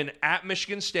 Okay. Then at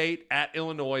Michigan State, at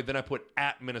Illinois. Then I put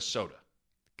at Minnesota.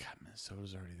 God,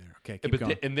 Minnesota's already there. Okay, keep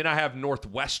going. And then I have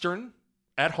Northwestern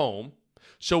at home.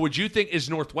 So would you think, is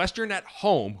Northwestern at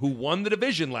home, who won the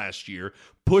division last year,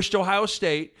 pushed Ohio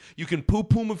State? You can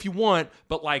poo-poo them if you want,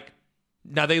 but like,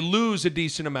 now they lose a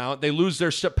decent amount. They lose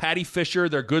their Patty Fisher,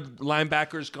 their good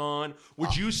linebackers gone.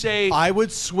 Would you say? I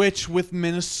would switch with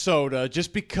Minnesota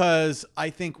just because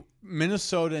I think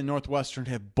Minnesota and Northwestern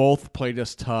have both played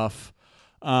us tough.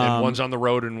 And one's on the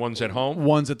road and one's at home?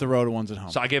 One's at the road and one's at home.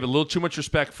 So I gave a little too much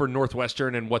respect for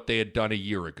Northwestern and what they had done a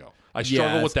year ago. I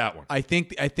struggle with that one. I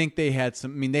think they had some.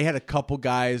 I mean, they had a couple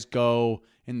guys go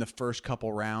in the first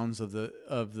couple rounds of the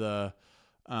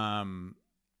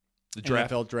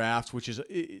draft. NFL draft, which is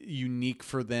unique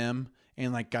for them.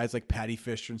 And like guys like Patty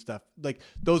Fisher and stuff, like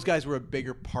those guys were a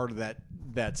bigger part of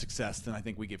that success than I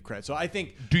think we give credit. So I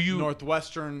think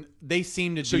Northwestern, they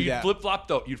seem to do that. So you flip flop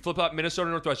though. You'd flip flop Minnesota,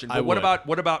 Northwestern. But what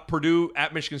about Purdue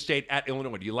at Michigan State at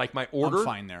Illinois? Do you like my order? I'm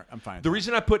fine there. The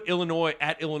reason I put Illinois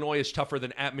is tougher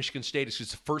than at Michigan State is because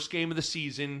it's the first game of the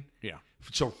season. Yeah.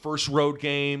 So first road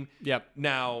game. Yep.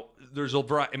 Now there's a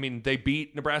variety. I mean, they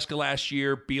beat Nebraska last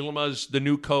year. Bielema's the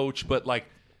new coach, but like.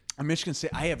 Michigan State,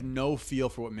 I have no feel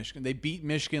for what Michigan. They beat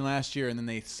Michigan last year, and then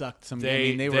they sucked some.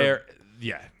 They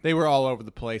were all over the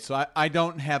place. So I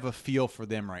don't have a feel for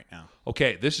them right now.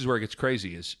 Okay, this is where it gets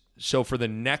crazy. So for the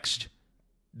next,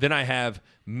 then I have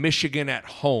Michigan at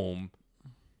home,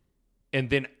 and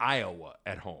then Iowa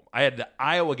at home. I had the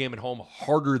Iowa game at home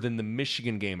harder than the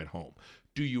Michigan game at home.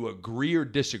 Do you agree or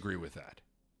disagree with that?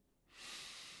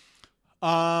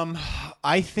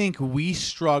 I think we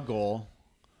struggle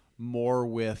more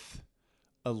with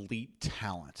elite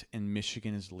talent, and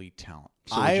Michigan is elite talent.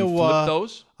 So Iowa, would you flip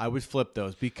those? I would flip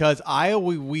those because Iowa,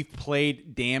 we've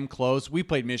played damn close. We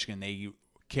played Michigan; they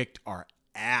kicked our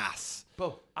ass.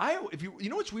 But Iowa, if you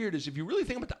know what's weird is if you really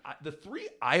think about the three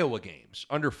Iowa games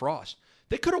under Frost,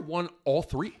 they could have won all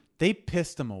three. They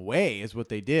pissed them away, is what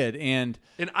they did, and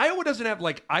Iowa doesn't have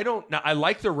I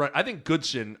like their run. I think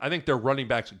Goodson. I think their running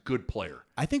back's a good player.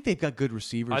 I think they've got good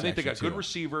receivers. I think they got good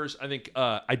receivers. I think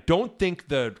I don't think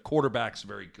the quarterback's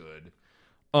very good.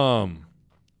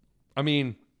 I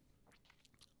mean,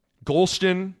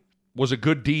 Golston was a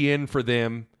good DN for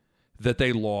them that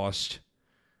they lost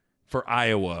for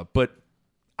Iowa, but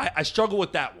I struggle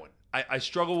with that one. I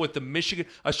struggle with the Michigan.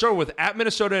 I struggle with at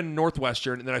Minnesota and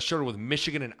Northwestern, and then I struggle with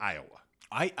Michigan and Iowa.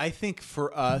 I think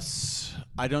for us,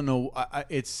 I don't know.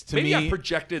 It's to Maybe me. I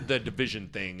projected the division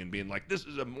thing and being like, this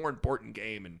is a more important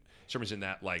game, and somebody's in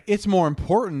that like. It's more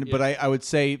important, yeah. But I would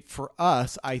say for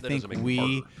us, I think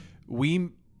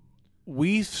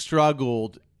we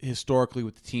struggled historically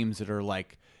with the teams that are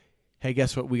like, hey,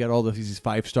 guess what? We got all these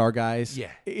 5-star guys.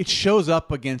 Yeah, it shows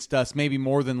up against us maybe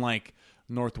more than like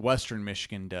Northwestern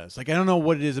Michigan does. Like I don't know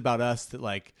what it is about us that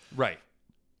like. Right.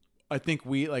 I think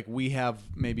we have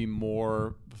maybe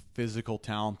more physical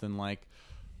talent than like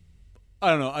I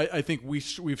don't know. I think we've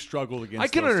struggled against. I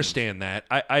can understand teams.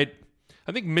 That. I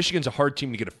think Michigan's a hard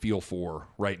team to get a feel for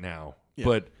right now. Yeah.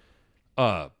 But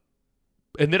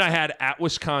and then I had at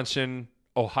Wisconsin,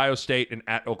 Ohio State, and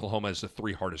at Oklahoma as the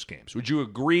three hardest games. Would you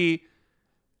agree?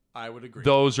 I would agree.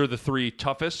 Those are the three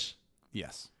toughest?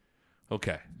 Yes.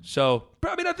 Okay, so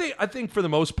I mean, I think for the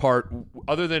most part,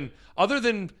 other than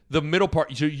the middle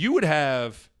part, so you would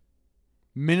have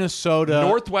Minnesota,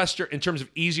 Northwestern in terms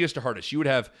of easiest to hardest. You would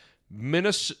have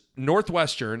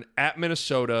Northwestern at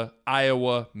Minnesota,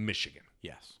 Iowa, Michigan.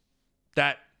 Yes,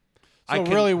 that. So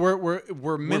really,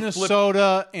 we're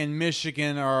Minnesota and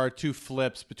Michigan are our two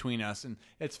flips between us, and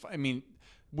it's. I mean,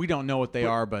 we don't know what they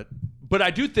are, but. But I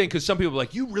do think, because some people are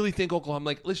like, you really think Oklahoma? I'm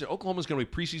like, listen, Oklahoma's going to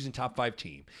be preseason top 5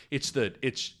 team. It's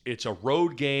a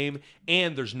road game,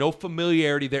 and there's no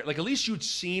familiarity there. Like, at least you'd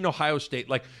seen Ohio State.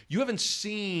 Like, you haven't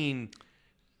seen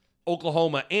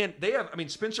Oklahoma, and they have. I mean,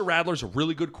 Spencer Rattler's a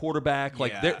really good quarterback.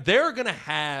 Like, they're going to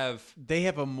have. They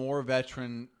have a more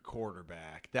veteran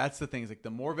quarterback. That's the thing. Is like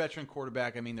the more veteran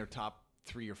quarterback. I mean, they're top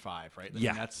 3 or 5, right? I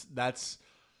mean, that's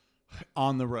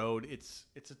on the road. It's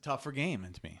a tougher game,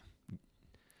 to me.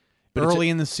 But early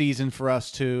in the season for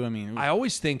us too. I mean, I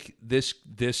always think this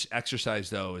exercise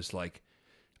though is like,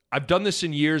 I've done this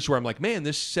in years where I'm like, man,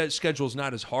 this schedule is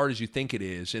not as hard as you think it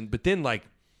is, but then like,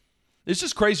 it's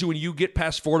just crazy when you get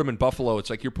past Fordham and Buffalo. It's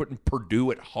like you're putting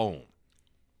Purdue at home.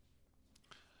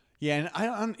 Yeah,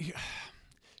 and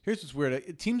here's what's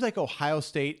weird. Teams like Ohio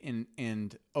State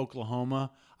and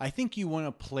Oklahoma, I think you want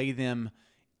to play them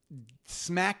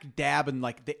smack dab in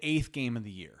like the 8th game of the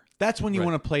year. That's when you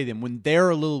want to play them. When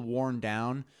they're a little worn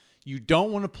down, you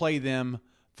don't want to play them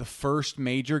the first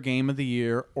major game of the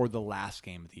year or the last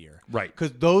game of the year. Right.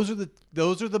 Because those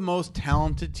are the most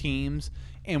talented teams,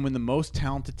 and when the most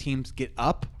talented teams get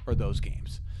up are those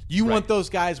games. You want those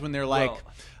guys when they're like,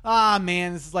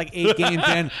 man, this is like 8 games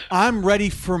in. I'm ready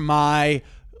for my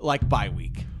bye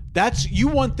week. You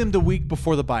want them the week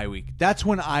before the bye week. That's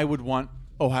when I would want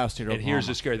Ohio State or Oklahoma. And here's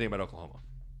the scary thing about Oklahoma.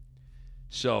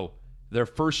 So their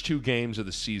first 2 games of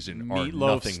the season are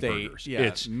nothing burgers. Yeah,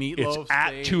 it's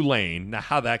at Tulane. Now,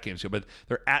 how that game's going, but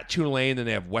they're at Tulane, then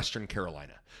they have Western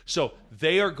Carolina. So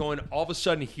they are going, all of a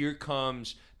sudden, here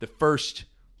comes the first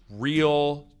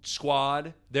real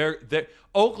squad.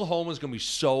 Oklahoma's going to be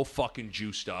so fucking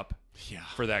juiced up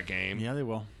for that game. Yeah, they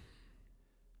will.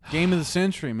 Game of the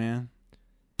century, man.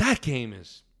 That game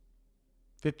is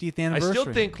 50th anniversary. I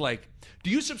still think, do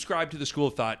you subscribe to the school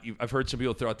of thought? I've heard some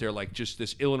people throw out there, just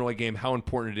this Illinois game, how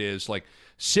important it is.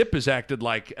 Sip has acted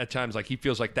at times he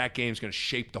feels like that game's going to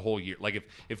shape the whole year.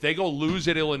 If they go lose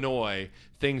at Illinois,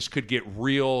 things could get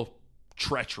real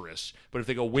treacherous. But if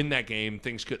they go win that game,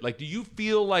 things could, do you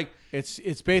feel like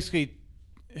it's basically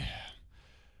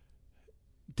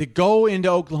to go into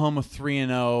Oklahoma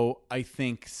 3-0, I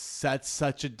think sets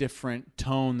such a different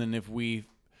tone than if we,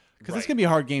 because it's going to be a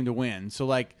hard game to win. So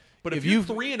but if you're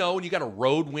 3-0 and you got a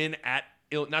road win at,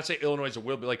 not say Illinois is a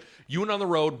will, but you went on the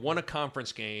road, won a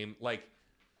conference game,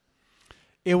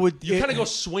 it would. You kind of go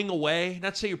swing away.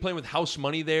 Not to say you're playing with house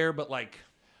money there, but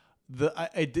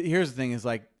here's the thing: is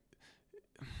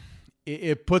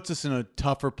it puts us in a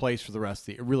tougher place for the rest of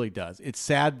the year. It really does. It's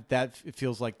sad that it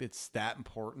feels like it's that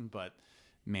important, but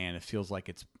man, it feels like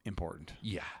it's important.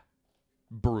 Yeah,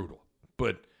 brutal.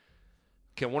 But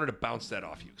okay, I wanted to bounce that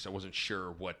off you because I wasn't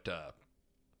sure what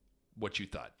you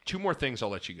thought. 2 more things, I'll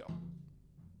let you go.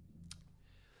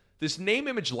 This name,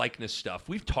 image, likeness stuff,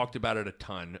 we've talked about it a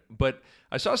ton, but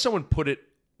I saw someone put it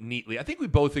neatly. I think we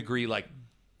both agree,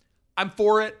 I'm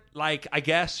for it, I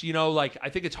guess, I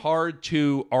think it's hard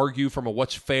to argue from a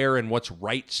what's fair and what's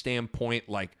right standpoint,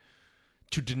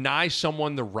 to deny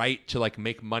someone the right to,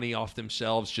 make money off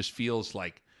themselves just feels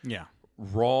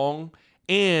wrong.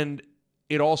 And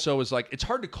it also is it's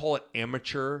hard to call it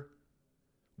amateur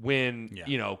when,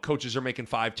 coaches are making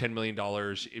 $5-10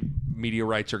 million, media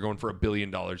rights are going for $1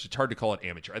 billion. It's hard to call it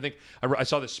amateur. I think I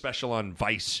saw this special on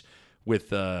Vice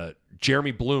with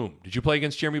Jeremy Bloom. Did you play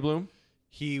against Jeremy Bloom?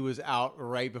 He was out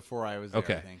right before I was there,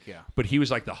 okay. I think, yeah. But he was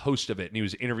the host of it, and he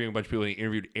was interviewing a bunch of people, and he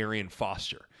interviewed Arian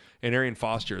Foster. And Arian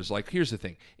Foster is here's the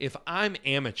thing. If I'm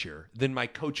amateur, then my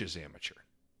coach is amateur.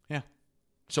 Yeah.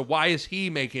 So why is he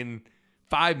making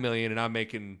 $5 million and I'm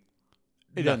making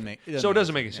It doesn't make it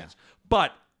doesn't make any sense.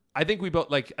 But I think we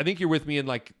both I think you're with me in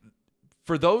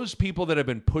for those people that have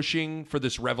been pushing for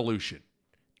this revolution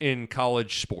in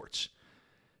college sports,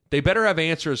 they better have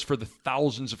answers for the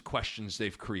thousands of questions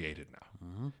they've created now.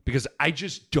 Mm-hmm. Because I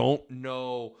just don't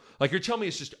know. You're telling me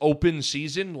it's just open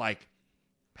season?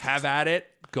 Have at it.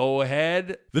 Go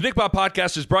ahead. The Nick Bob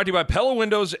Podcast is brought to you by Pella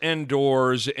Windows and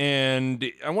Doors, and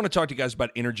I want to talk to you guys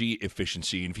about energy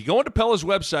efficiency. And if you go into Pella's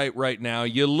website right now,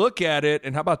 you look at it,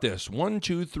 and how about this? 1,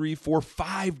 2, 3, 4,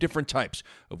 5 different types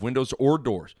of windows or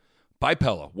doors by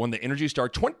Pella won the Energy Star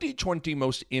 2020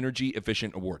 Most Energy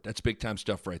Efficient Award. That's big-time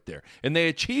stuff right there. And they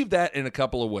achieved that in a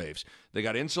couple of ways. They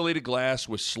got insulated glass,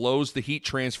 which slows the heat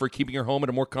transfer, keeping your home at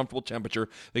a more comfortable temperature.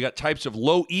 They got types of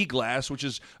low-E glass, which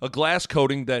is a glass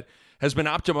coating that has been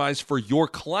optimized for your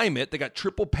climate. They got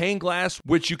triple pane glass,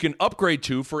 which you can upgrade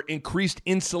to for increased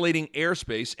insulating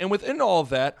airspace. And within all of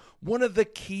that, one of the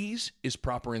keys is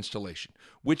proper installation,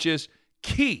 which is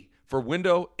key for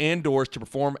window and doors to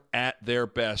perform at their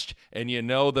best. And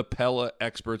the Pella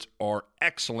experts are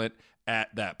excellent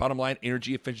at that. Bottom line,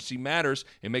 energy efficiency matters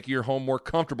in making your home more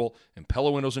comfortable, and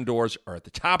Pella windows and doors are at the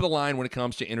top of the line when it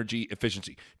comes to energy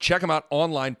efficiency. Check them out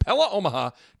online,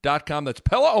 PellaOmaha.com. That's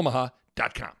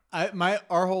PellaOmaha.com.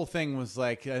 Our whole thing was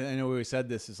I know we said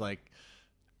this is I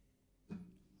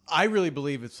really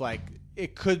believe it's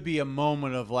it could be a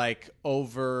moment of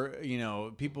over,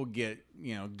 people get,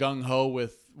 gung ho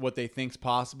with what they think's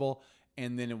possible,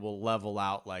 and then it will level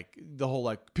out the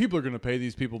whole people are going to pay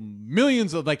these people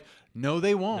millions of no,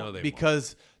 they won't. No, they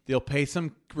because won't. They'll pay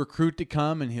some recruit to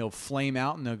come and he'll flame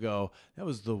out and they'll go, that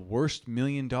was the worst $1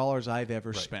 million I've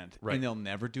ever spent. Right. And they'll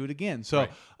never do it again. So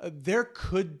there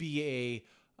could be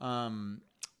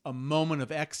a moment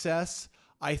of excess.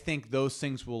 I think those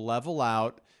things will level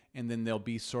out, and then there'll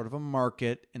be sort of a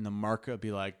market, and the market will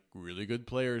be really good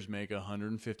players make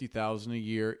 $150,000 a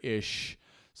year ish.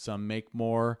 Some make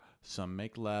more, some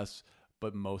make less,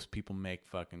 but most people make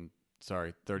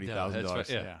 $30,000.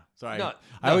 Yeah. Sorry. No.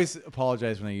 I always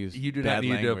apologize when I use you do bad not need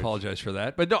language. to apologize for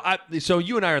that. But no, so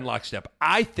you and I are in lockstep.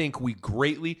 I think we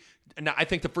greatly. Now, I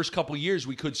think the first couple of years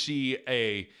we could see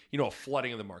a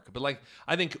flooding of the market, but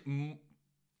I think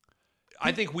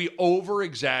I think we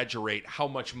over-exaggerate how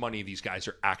much money these guys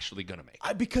are actually going to make.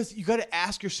 Because you got to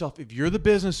ask yourself, if you're the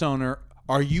business owner,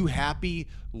 are you happy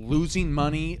losing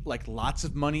money, like lots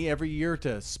of money every year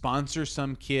to sponsor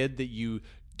some kid that you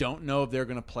don't know if they're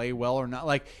going to play well or not?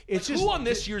 Like, it's just, who on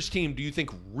this year's team do you think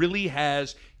really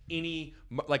has any,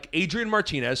 like Adrian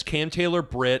Martinez, Cam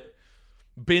Taylor-Britt,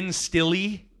 Ben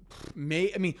Stille?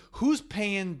 Who's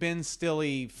paying Ben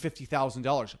Stille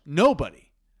 $50,000? Nobody.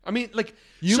 I mean, like,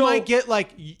 you might get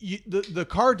like the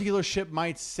car dealership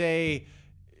might say,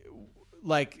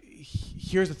 like,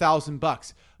 here's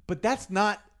 $1,000, but that's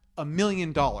not $1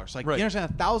 million. Like, right. You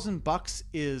understand, $1,000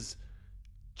 is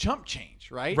chump change,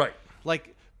 right? Right.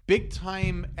 Like, big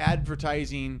time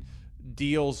advertising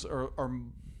deals are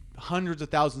hundreds of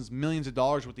thousands, millions of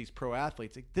dollars with these pro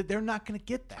athletes. Like, they're not going to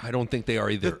get that. I don't think they are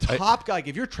either. The top guy, like,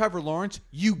 if you're Trevor Lawrence,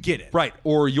 you get it. Right.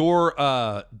 Or you're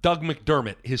Doug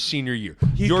McDermott his senior year.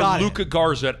 You're Luka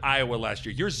Garza at Iowa last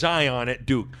year. You're Zion at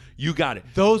Duke. You got it.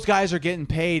 Those guys are getting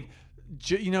paid.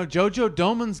 Jojo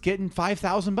Doman's getting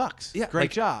 $5,000. Yeah,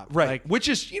 Great job. Right. Like, which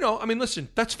is, listen,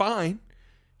 that's fine.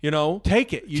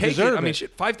 Take it. You deserve it. I mean,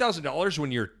 shit, $5,000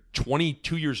 when you're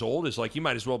 22 years old is like, you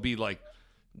might as well be like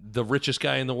the richest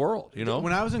guy in the world,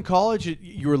 When I was in college,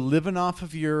 you were living off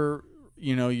of your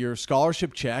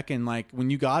scholarship check, and like when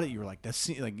you got it, you were like, that's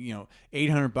like,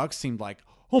 $800 seemed like,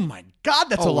 oh my God,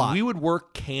 that's a lot. We would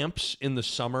work camps in the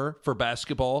summer for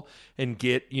basketball and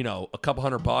get, a couple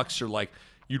 $100, or like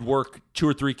you'd work 2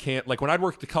 or 3 camp. Like when I'd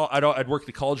work I'd work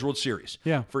the College World Series.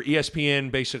 Yeah. For ESPN,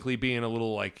 basically being a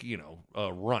little like,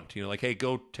 runt, like, hey,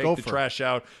 go take the trash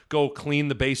out, go clean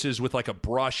the bases with like a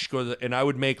brush, and I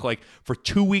would make like, for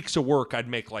 2 weeks of work, I'd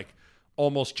make like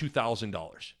almost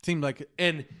 $2,000. Seemed like it.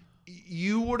 And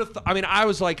you would have, I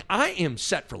was like, I am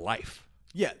set for life.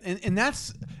 Yeah. And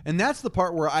that's the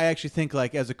part where I actually think,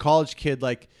 like, as a college kid,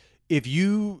 like, if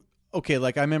you,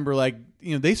 like, I remember, like,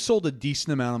 they sold a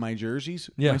decent amount of my jerseys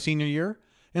my senior year.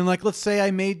 And like, let's say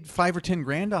I made $5 or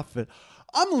 $10,000 off of it.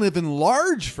 I'm living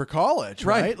large for college,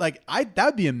 right? Like,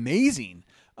 that'd be amazing.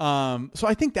 So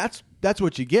I think that's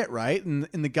what you get, right? And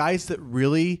the guys that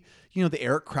really, the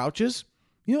Eric Crouches,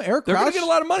 Eric They're Crouch, going to get a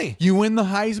lot of money. You win the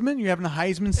Heisman. You're having a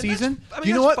Heisman season.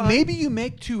 You know what? Fine. Maybe you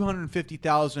make $250,000,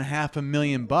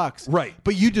 $500,000, right?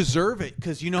 But you deserve it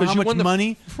because you know how much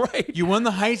money. Right. You won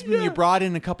the Heisman. You brought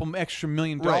in a couple extra $1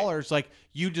 million. Like,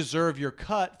 you deserve your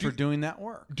cut for doing that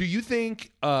work. Do you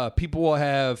think people will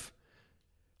have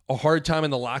a hard time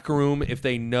in the locker room if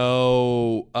they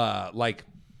know, like,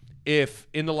 if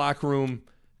in the locker room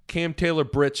Cam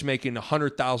Taylor-Britt's making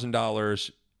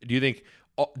 $100,000? Do you think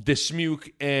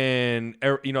Dismuke and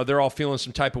they're all feeling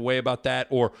some type of way about that?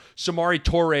 Or Samari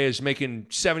Torre is making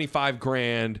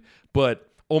 $75,000, but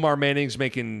Omar Manning's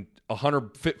making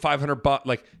 $500.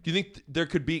 Like, do you think there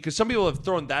could be, because some people have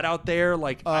thrown that out there,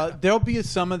 like there'll be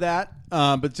some of that,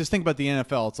 but just think about the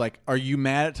NFL. It's like, are you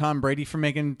mad at Tom Brady for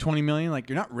making $20 million? Like,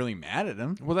 you're not really mad at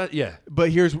him. Well,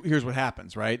 but here's what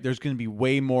happens, right? There's going to be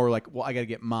way more like, well, I got to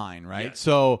get mine, right? Yes.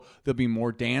 So there'll be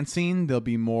more dancing, there'll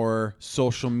be more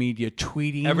social media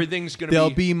tweeting, everything's going to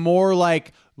there'll be more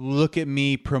like, look at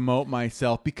me, promote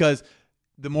myself, because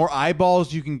the more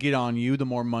eyeballs you can get on you, the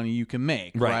more money you can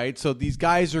make, right? So these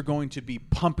guys are going to be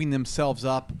pumping themselves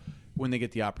up when they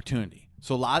get the opportunity.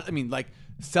 So like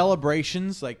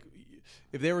celebrations, like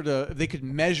if they could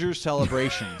measure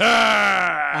celebrations,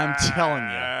 I'm telling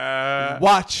you,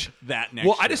 watch that next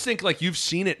year. I just think, like, you've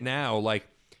seen it now, like,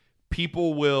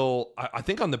 people will, I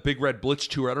think on the Big Red Blitz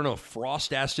tour, I don't know if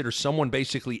Frost asked it or someone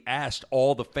basically asked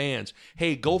all the fans,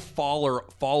 hey, go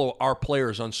follow our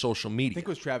players on social media. I think it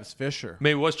was Travis Fisher.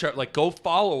 Maybe it was Travis. Like, go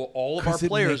follow all of our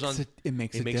players on. It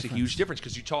makes a huge difference,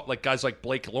 because you talk like guys like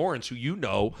Blake Lawrence,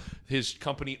 who his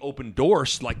company Open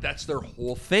Doors, like, that's their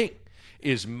whole thing,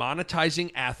 is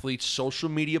monetizing athletes' social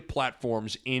media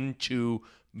platforms into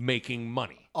making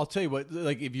money. I'll tell you what,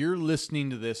 like, if you're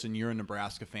listening to this and you're a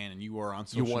Nebraska fan and you are on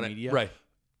social media, right?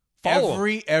 Follow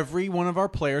every one of our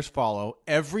players. Follow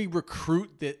every recruit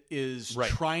that is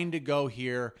trying to go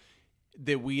here.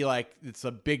 That we like, it's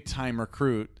a big time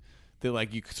recruit. That,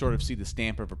 like, you sort of see the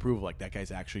stamp of approval. Like, that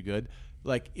guy's actually good.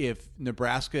 Like, if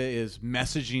Nebraska is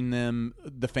messaging them,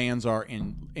 the fans are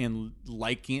and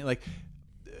liking, like.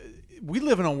 We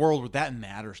live in a world where that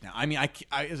matters now. I mean, I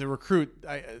as a recruit,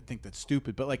 I think that's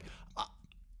stupid, but like,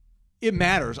 it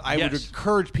matters. I would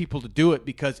encourage people to do it,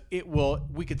 because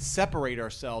we could separate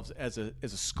ourselves as a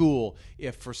school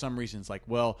if for some reason it's like,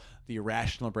 well, the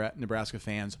irrational Nebraska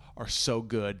fans are so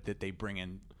good that they bring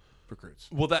in recruits.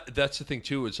 Well, that's the thing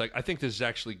too. It's like, I think this is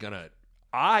actually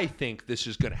I think this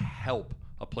is gonna help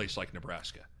a place like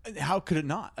Nebraska. How could it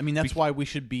not? I mean, that's why we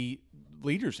should be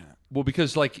leaders in it. Well,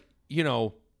 because, like,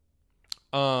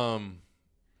 and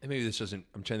maybe this isn't,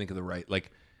 I'm trying to think of the right,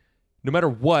 like, no matter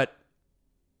what,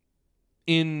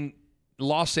 in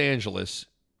Los Angeles,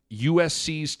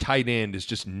 USC's tight end is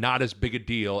just not as big a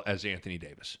deal as Anthony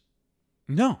Davis.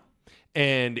 No.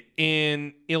 And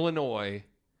in Illinois,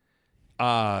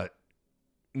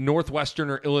 Northwestern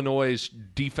or Illinois'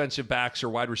 defensive backs or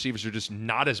wide receivers are just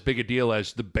not as big a deal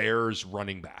as the Bears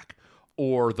running back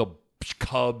or the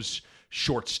Cubs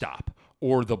shortstop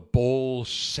or the Bulls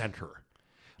center.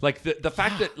 Like the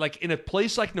fact that like in a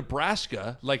place like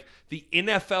Nebraska, like the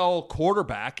NFL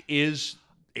quarterback is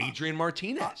Adrian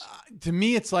Martinez. To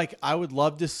me, it's like I would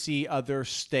love to see other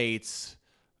states.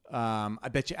 I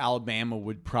bet you Alabama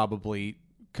would probably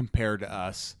compare to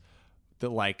us. That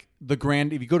like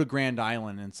if you go to Grand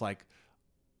Island, and it's like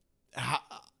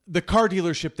the car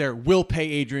dealership there will pay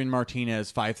Adrian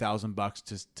Martinez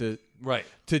 $5,000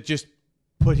 to just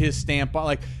put his stamp on.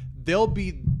 Like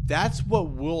that's what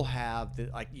we'll have.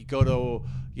 That like you go to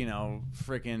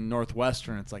freaking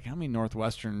Northwestern. It's like how many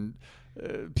Northwestern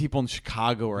people in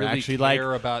Chicago are really actually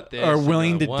care about this are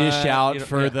willing to what? dish out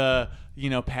for the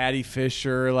Patty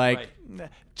Fisher, like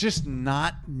just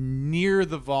not near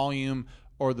the volume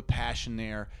or the passion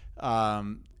there,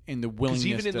 in the willingness.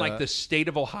 Because even in like the state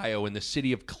of Ohio and the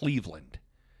city of Cleveland,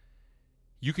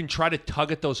 you can try to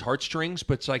tug at those heartstrings,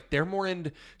 but it's like they're more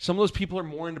into. Some of those people are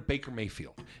more into Baker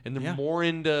Mayfield, and they're more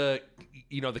into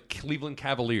the Cleveland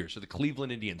Cavaliers or the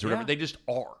Cleveland Indians or whatever. They just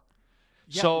are.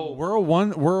 Yeah, so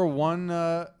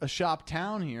we're a shop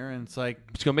town here, and it's like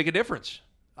it's gonna make a difference.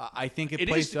 I think it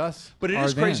plays to us, but it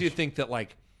is crazy to think that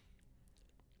like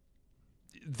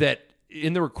that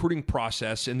in the recruiting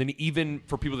process, and then even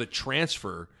for people that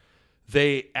transfer,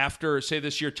 they after say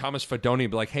this year Thomas Fidone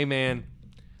be like, hey man,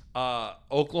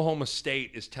 Oklahoma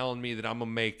State is telling me that I'm gonna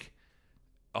make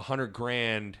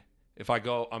 $100,000 if I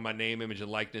go on my name, image, and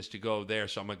likeness to go there,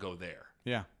 so I'm gonna go there.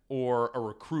 Yeah. Or a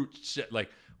recruit said like,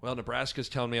 well, Nebraska's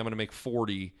telling me I'm going to make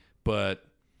 40, but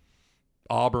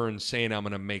Auburn's saying I'm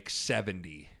going to make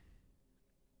 70.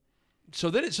 So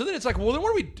then it's like, well, then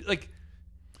what do we like?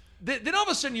 Then all of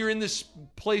a sudden you're in this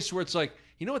place where it's like,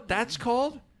 you know what that's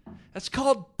called? That's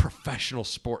called professional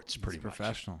sports, pretty much.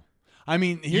 Professional. I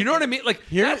mean, you know what I mean? Like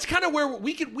that's kind of where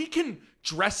we can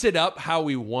dress it up how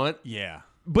we want. Yeah.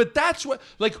 But that's what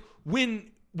like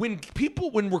when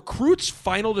recruits'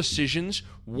 final decisions,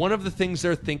 one of the things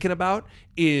they're thinking about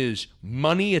is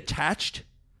money attached.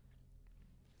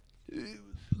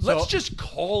 Let's just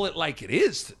call it like it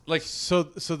is. Like so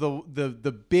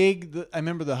the big I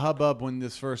remember the hubbub when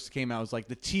this first came out was like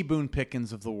the T. Boone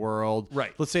Pickens of the world.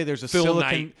 Right. Let's say there's a Phil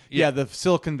Silicon Knight. Yeah. the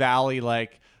Silicon Valley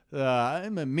like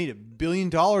I'm gonna made $1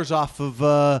 billion off of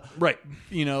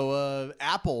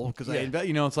Apple because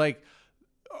it's like.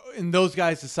 And those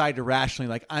guys decide to rationally,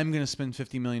 like, I'm going to spend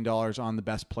 $50 million on the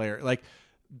best player. Like,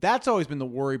 that's always been the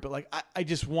worry. But, like, I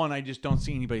just don't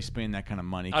see anybody spending that kind of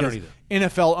money. I don't either.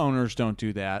 NFL owners don't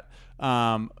do that.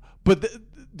 But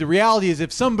the reality is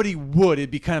if somebody would, it'd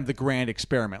be kind of the grand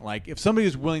experiment. Like, if somebody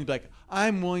was willing to be like,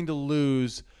 I'm willing to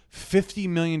lose $50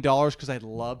 million because I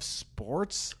love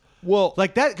sports. Well,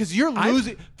 like that, because you're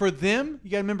losing. For them,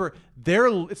 you got to remember,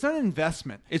 it's not an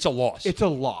investment. It's a loss. It's a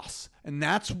loss. And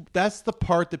that's the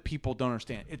part that people don't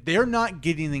understand. They're not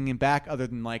getting anything back other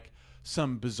than like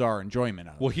some bizarre enjoyment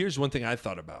out of it. Well, here's one thing I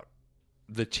thought about.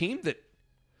 The team that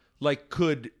like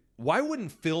why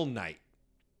wouldn't Phil Knight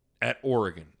at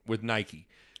Oregon with Nike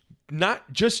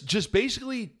not just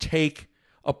basically take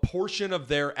a portion of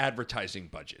their advertising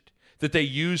budget that they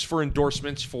use for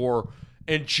endorsements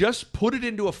and just put it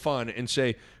into a fund and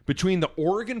say, between the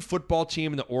Oregon football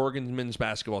team and the Oregon men's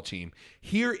basketball team,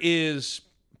 here is,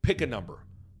 pick a number,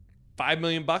 $5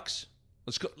 million.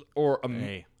 Let's go, or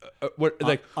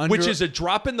which is a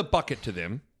drop in the bucket to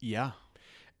them. Yeah,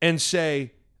 and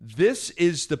say this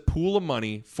is the pool of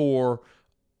money for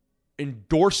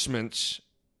endorsements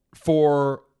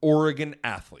for Oregon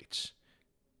athletes.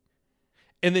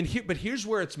 And then but here's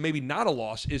where it's maybe not a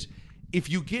loss is if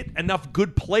you get enough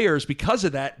good players because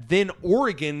of that, then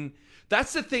Oregon.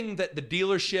 That's the thing that the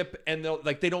dealership and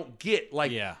they don't get.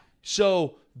 Like,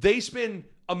 so they spend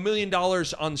 $1 million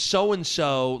on so and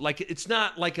so. Like, it's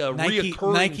not like a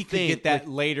reoccurring Nike thing. Could get that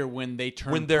later when they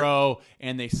turn pro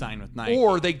and they sign with Nike,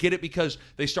 or they get it because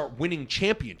they start winning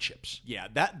championships. Yeah,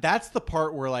 that's the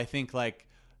part where I think like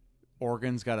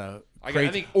Oregon's got a. I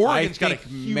think Oregon's got a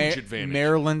huge advantage.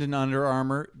 Maryland and Under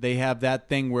Armour, they have that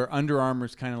thing where Under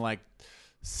Armour's kind of like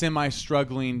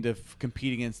semi-struggling to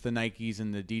compete against the Nikes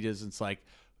and the Adidas. It's like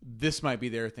this might be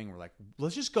their thing. We're like,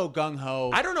 let's just go gung ho.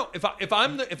 I don't know if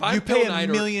I'm you pay $1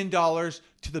 million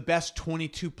to the best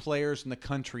 22 players in the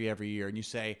country every year, and you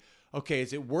say, okay,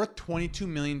 is it worth $22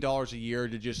 million a year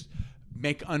to just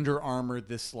make Under Armour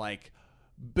this like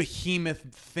behemoth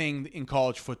thing in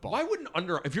college football? Why wouldn't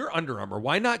if you're Under Armour,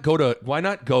 why not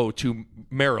go to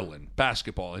Maryland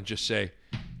basketball and just say,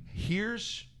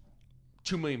 here's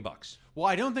 $2 million? Well,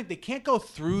 I don't think they can't go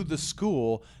through the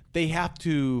school. They have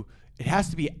to. It has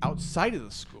to be outside of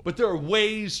the school. But there are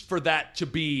ways for that to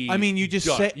be. I mean, you just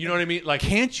done. say, you know what I mean? Like,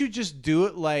 can't you just do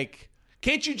it like?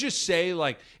 Can't you just say,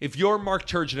 like, if you're Mark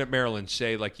Turgeon at Maryland,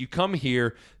 say, like, you come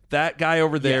here, that guy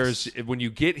over there is, when you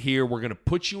get here, we're going to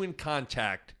put you in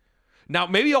contact. Now,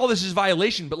 maybe all this is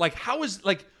violation, but, like, how is,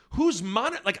 like, who's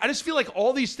like, I just feel like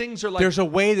all these things are, like. There's a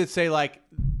way that say, like,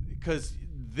 because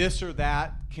this or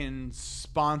that can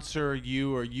sponsor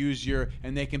you or use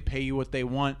and they can pay you what they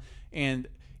want. And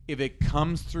if it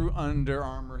comes through Under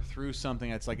Armour, through something,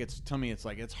 it's like, it's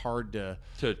hard to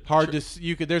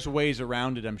you could, there's ways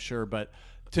around it, I'm sure. But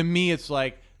to me, it's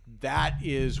like, that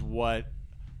is what,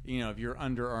 if you're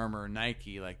Under Armour or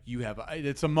Nike, like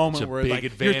it's a moment where like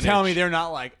advantage. You're telling me they're not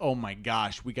like, oh my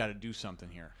gosh, we got to do something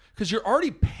here. Because you're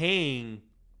already paying,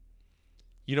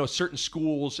 certain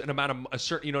schools an amount of,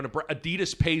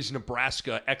 Adidas pays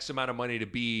Nebraska X amount of money to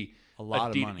be a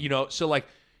lot of money. So like,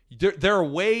 there are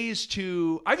ways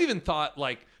to. I've even thought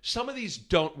like some of these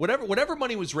don't. Whatever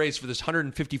money was raised for this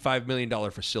 $155 million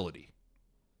facility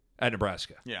at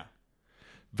Nebraska. Yeah,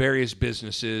 various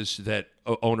businesses that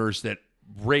owners that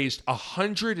raised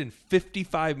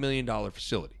 $155 million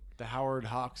facility. The Howard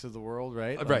Hawks of the world,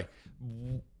 right? Right.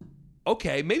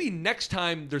 Okay, maybe next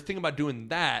time they're thinking about doing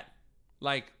that.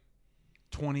 Like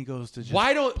 20 goes to.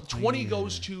 Why don't 20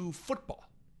 goes to football?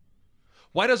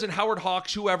 Why doesn't Howard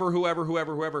Hawks,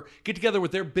 whoever, get together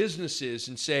with their businesses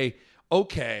and say,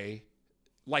 okay,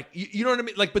 like, you know what I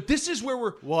mean? Like, but this is where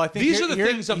we're. Well, I think these are the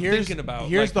things I'm thinking about.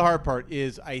 Here's the hard part: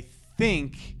 is I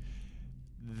think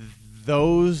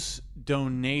those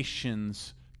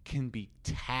donations can be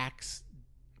tax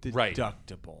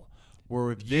deductible. Right.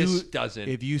 Where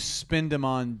if you spend them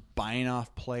on buying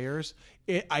off players,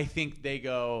 I think they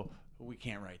go, we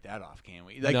can't write that off, can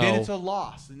we? Like, then it's a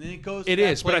loss, and then it goes. It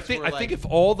is, but I think if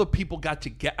all the people got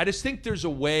together, I just think there's a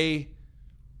way.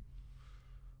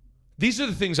 These are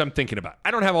the things I'm thinking about.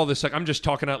 I don't have all this. Like, I'm just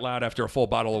talking out loud after a full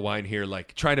bottle of wine here.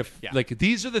 Like, trying to like.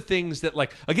 These are the things that,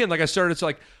 like, again, like I started. It's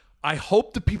like, I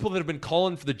hope the people that have been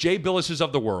calling for the Jay Billises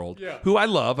of the world, who I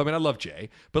love. I mean, I love Jay,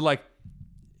 but like,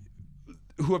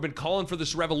 who have been calling for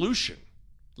this revolution,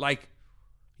 like,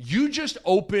 you just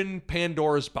open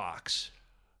Pandora's box.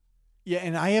 Yeah,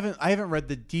 and I haven't read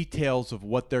the details of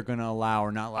what they're going to allow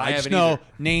or not allow. I just know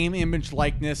name, image,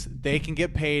 likeness. They can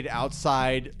get paid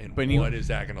outside. And what is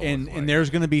that going to look like? And there's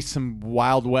going to be some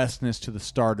Wild Westness to the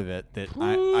start of it that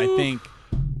I think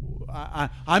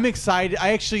I'm excited.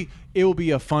 It will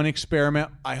be a fun experiment.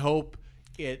 I hope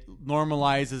it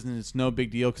normalizes and it's no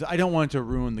big deal because I don't want it to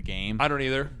ruin the game. I don't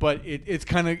either. But it's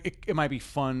kind of it might be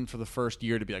fun for the first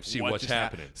year to be like, see what's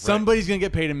happening. Right. Somebody's going to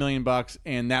get paid $1 million,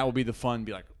 and that will be the fun.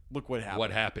 Be like, look what happened.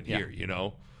 What happened here,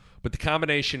 But the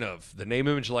combination of the name,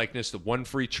 image, likeness, the one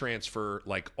free transfer,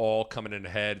 like all coming in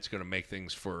ahead, it's going to make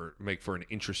things for an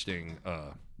interesting,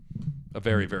 a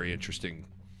very, very interesting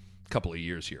couple of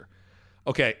years here.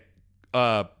 Okay,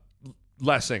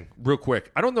 last thing, real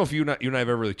quick. I don't know if you and I have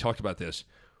ever really talked about this.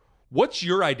 What's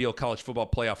your ideal college football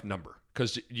playoff number?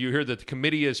 Because you hear that the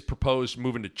committee has proposed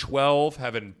moving to 12,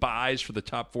 having buys for the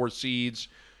top 4 seeds.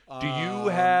 Do you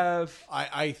have?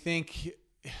 I think.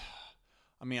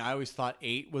 I mean, I always thought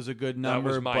 8 was a good number.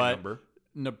 That was my number.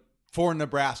 For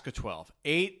Nebraska, 12.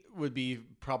 8 would be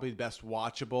probably the best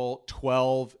watchable.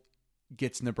 12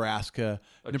 gets Nebraska.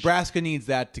 Nebraska needs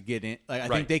that to get in. Like, I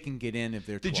think they can get in if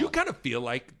they're 12. Did you kind of feel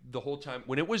like the whole time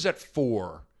when it was at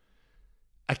 4,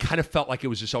 I kind of felt like it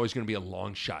was just always going to be a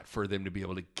long shot for them to be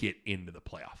able to get into the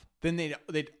playoff? Then they'd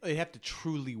have to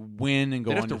truly win and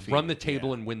go undefeated. They'd have to run the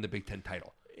table and win the Big Ten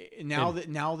title.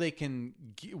 Now they can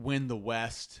win the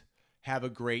West, have a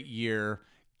great year,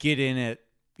 get in it.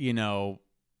 You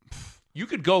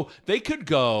could go. They could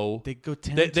go. They go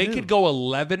 10. They could go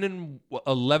 11-1,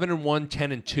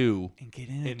 10-2, and get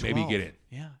in. And maybe get in.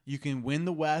 Yeah, you can win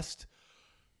the West,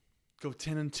 go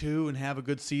 10-2, and have a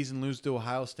good season. Lose to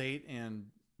Ohio State and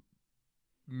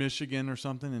Michigan or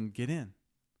something, and get in.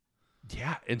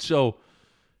 Yeah, and so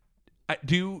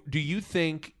do you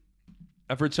think?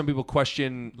 I've heard some people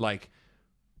question like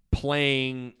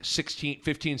playing 16,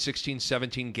 15, 16,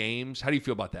 17 games. How do you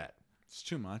feel about that? It's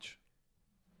too much.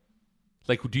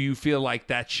 Like, do you feel like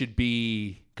that should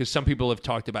be, because some people have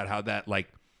talked about how that, like,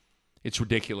 it's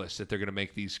ridiculous that they're going to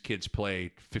make these kids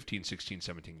play 15, 16,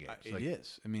 17 games. It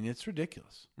is. I mean, it's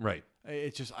ridiculous. Right.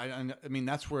 It's just, I mean,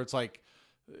 that's where it's like,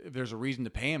 if there's a reason to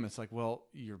pay him, it's like, well,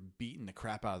 you're beating the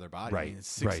crap out of their body. Right. I mean, it's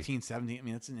 16, 17. I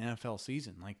mean, it's an NFL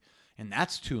season. Like, and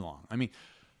that's too long. I mean,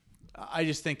 I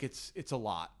just think it's a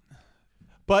lot.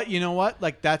 But you know what?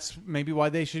 Like, that's maybe why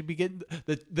they should be getting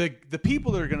the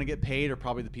people that are going to get paid are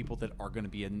probably the people that are going to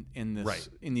be in this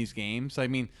in these games. I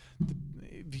mean,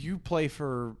 if you play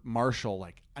for Marshall,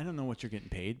 like, I don't know what you're getting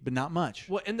paid, but not much.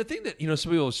 Well, and the thing that,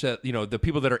 some people said, the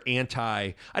people that are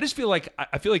anti, I just feel like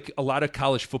a lot of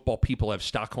college football people have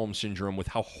Stockholm syndrome with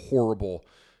how horrible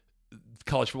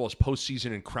college football's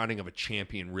postseason and crowning of a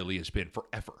champion really has been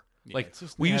forever. Yeah, like,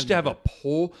 we used to have a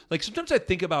poll. Like, sometimes I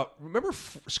think about, remember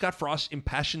Scott Frost's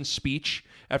impassioned speech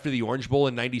after the Orange Bowl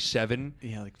in 97?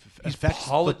 Yeah, like, he's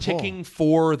politicking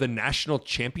for the national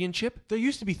championship. There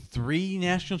used to be 3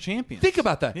 national champions. Think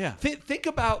about that. Yeah. Think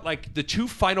about, like, the 2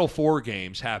 Final Four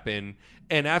games happen,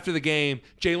 and after the game,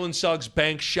 Jalen Suggs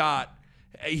bank shot.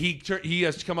 He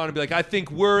has to come out and be like, I think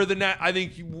I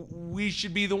think we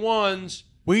should be the ones.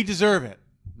 We deserve it.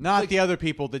 Not the other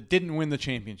people that didn't win the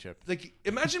championship. Like,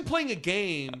 imagine playing a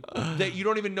game that you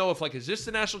don't even know if, like, is this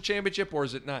the national championship or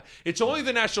is it not? It's only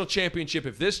the national championship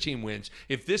if this team wins.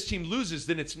 If this team loses,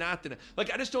 then it's not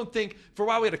like, I just don't think, for a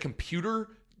while we had a computer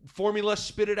formula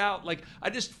spit it out. Like, I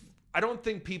don't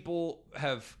think people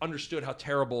have understood how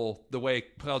terrible the way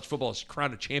college football has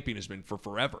crowned a champion has been for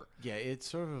forever. Yeah, it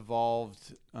sort of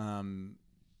evolved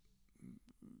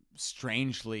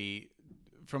strangely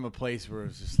from a place where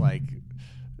it's just like,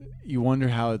 you wonder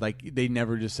how, like, they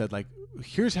never just said, like,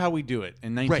 here's how we do it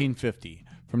in 1950.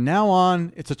 Right. From now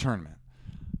on, it's a tournament.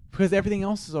 Because everything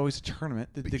else is always a tournament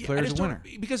that declares a winner.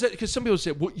 Because some people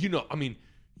say, well, I mean,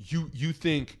 you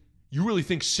really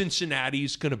think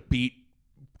Cincinnati's going to beat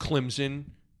Clemson?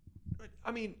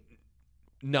 I mean,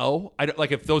 no. I don't,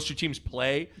 like, if those 2 teams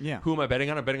play, who am I betting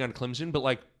on? I'm betting on Clemson. But,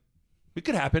 like, it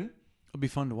could happen. It'll be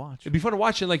fun to watch. It'd be fun to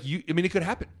watch. And, like, it could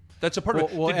happen. That's a part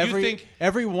of it. Well,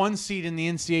 every 1 seed in the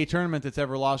NCAA tournament that's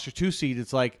ever lost your 2 seed,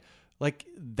 it's like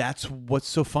that's what's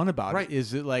so fun about it.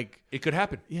 Is it like it could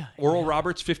happen? Yeah. Oral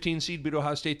Roberts, 15 seed, beat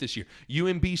Ohio State this year.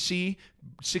 UMBC,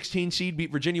 16 seed,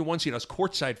 beat Virginia 1 seed. I was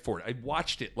courtside for it. I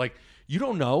watched it. Like, you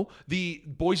don't know. The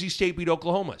Boise State beat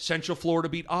Oklahoma. Central Florida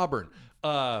beat Auburn.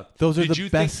 Those are the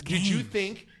best games. Did you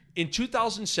think in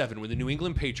 2007, when the New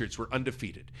England Patriots were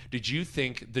undefeated, did you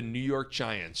think the New York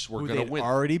Giants were going to win?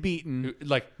 Already beaten.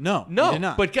 Like, no, they did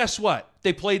not. But guess what?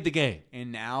 They played the game,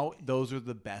 and now those are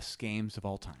the best games of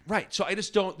all time. Right. So I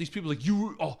just don't. These people like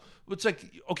you. Oh, it's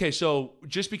like, okay. So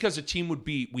just because a team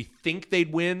we think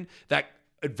they'd win, that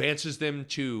advances them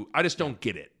to. I just don't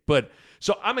get it. But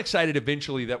so I'm excited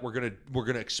eventually that we're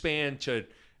gonna expand to.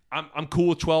 I'm cool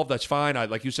with 12. That's fine.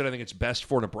 Like you said, I think it's best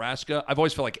for Nebraska. I've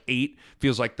always felt like 8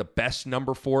 feels like the best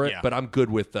number for it, but I'm good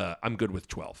with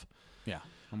 12. Yeah,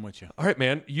 I'm with you. All right,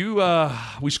 man.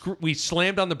 We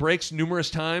slammed on the brakes numerous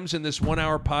times in this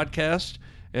 1-hour podcast,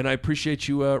 and I appreciate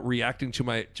you reacting to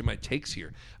my takes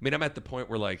here. I mean, I'm at the point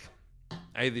where, like,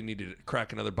 I either need to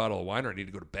crack another bottle of wine or I need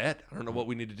to go to bed. I don't know what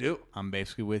we need to do. I'm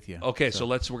basically with you. Okay, so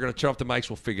we're going to turn off the mics.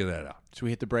 We'll figure that out. Should we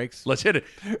hit the brakes? Let's hit it.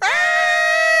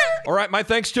 All right, my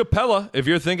thanks to Pella. If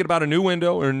you're thinking about a new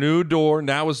window or a new door,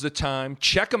 now is the time.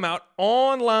 Check them out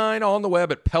online on the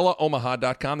web at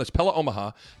PellaOmaha.com. That's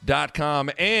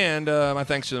PellaOmaha.com. And my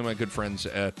thanks to my good friends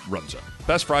at Runza.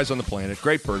 Best fries on the planet,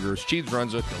 great burgers, cheese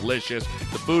Runza, delicious.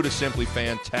 The food is simply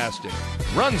fantastic.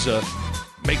 Runza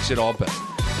makes it all better.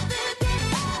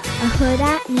 A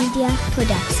Huda Media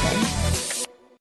Production.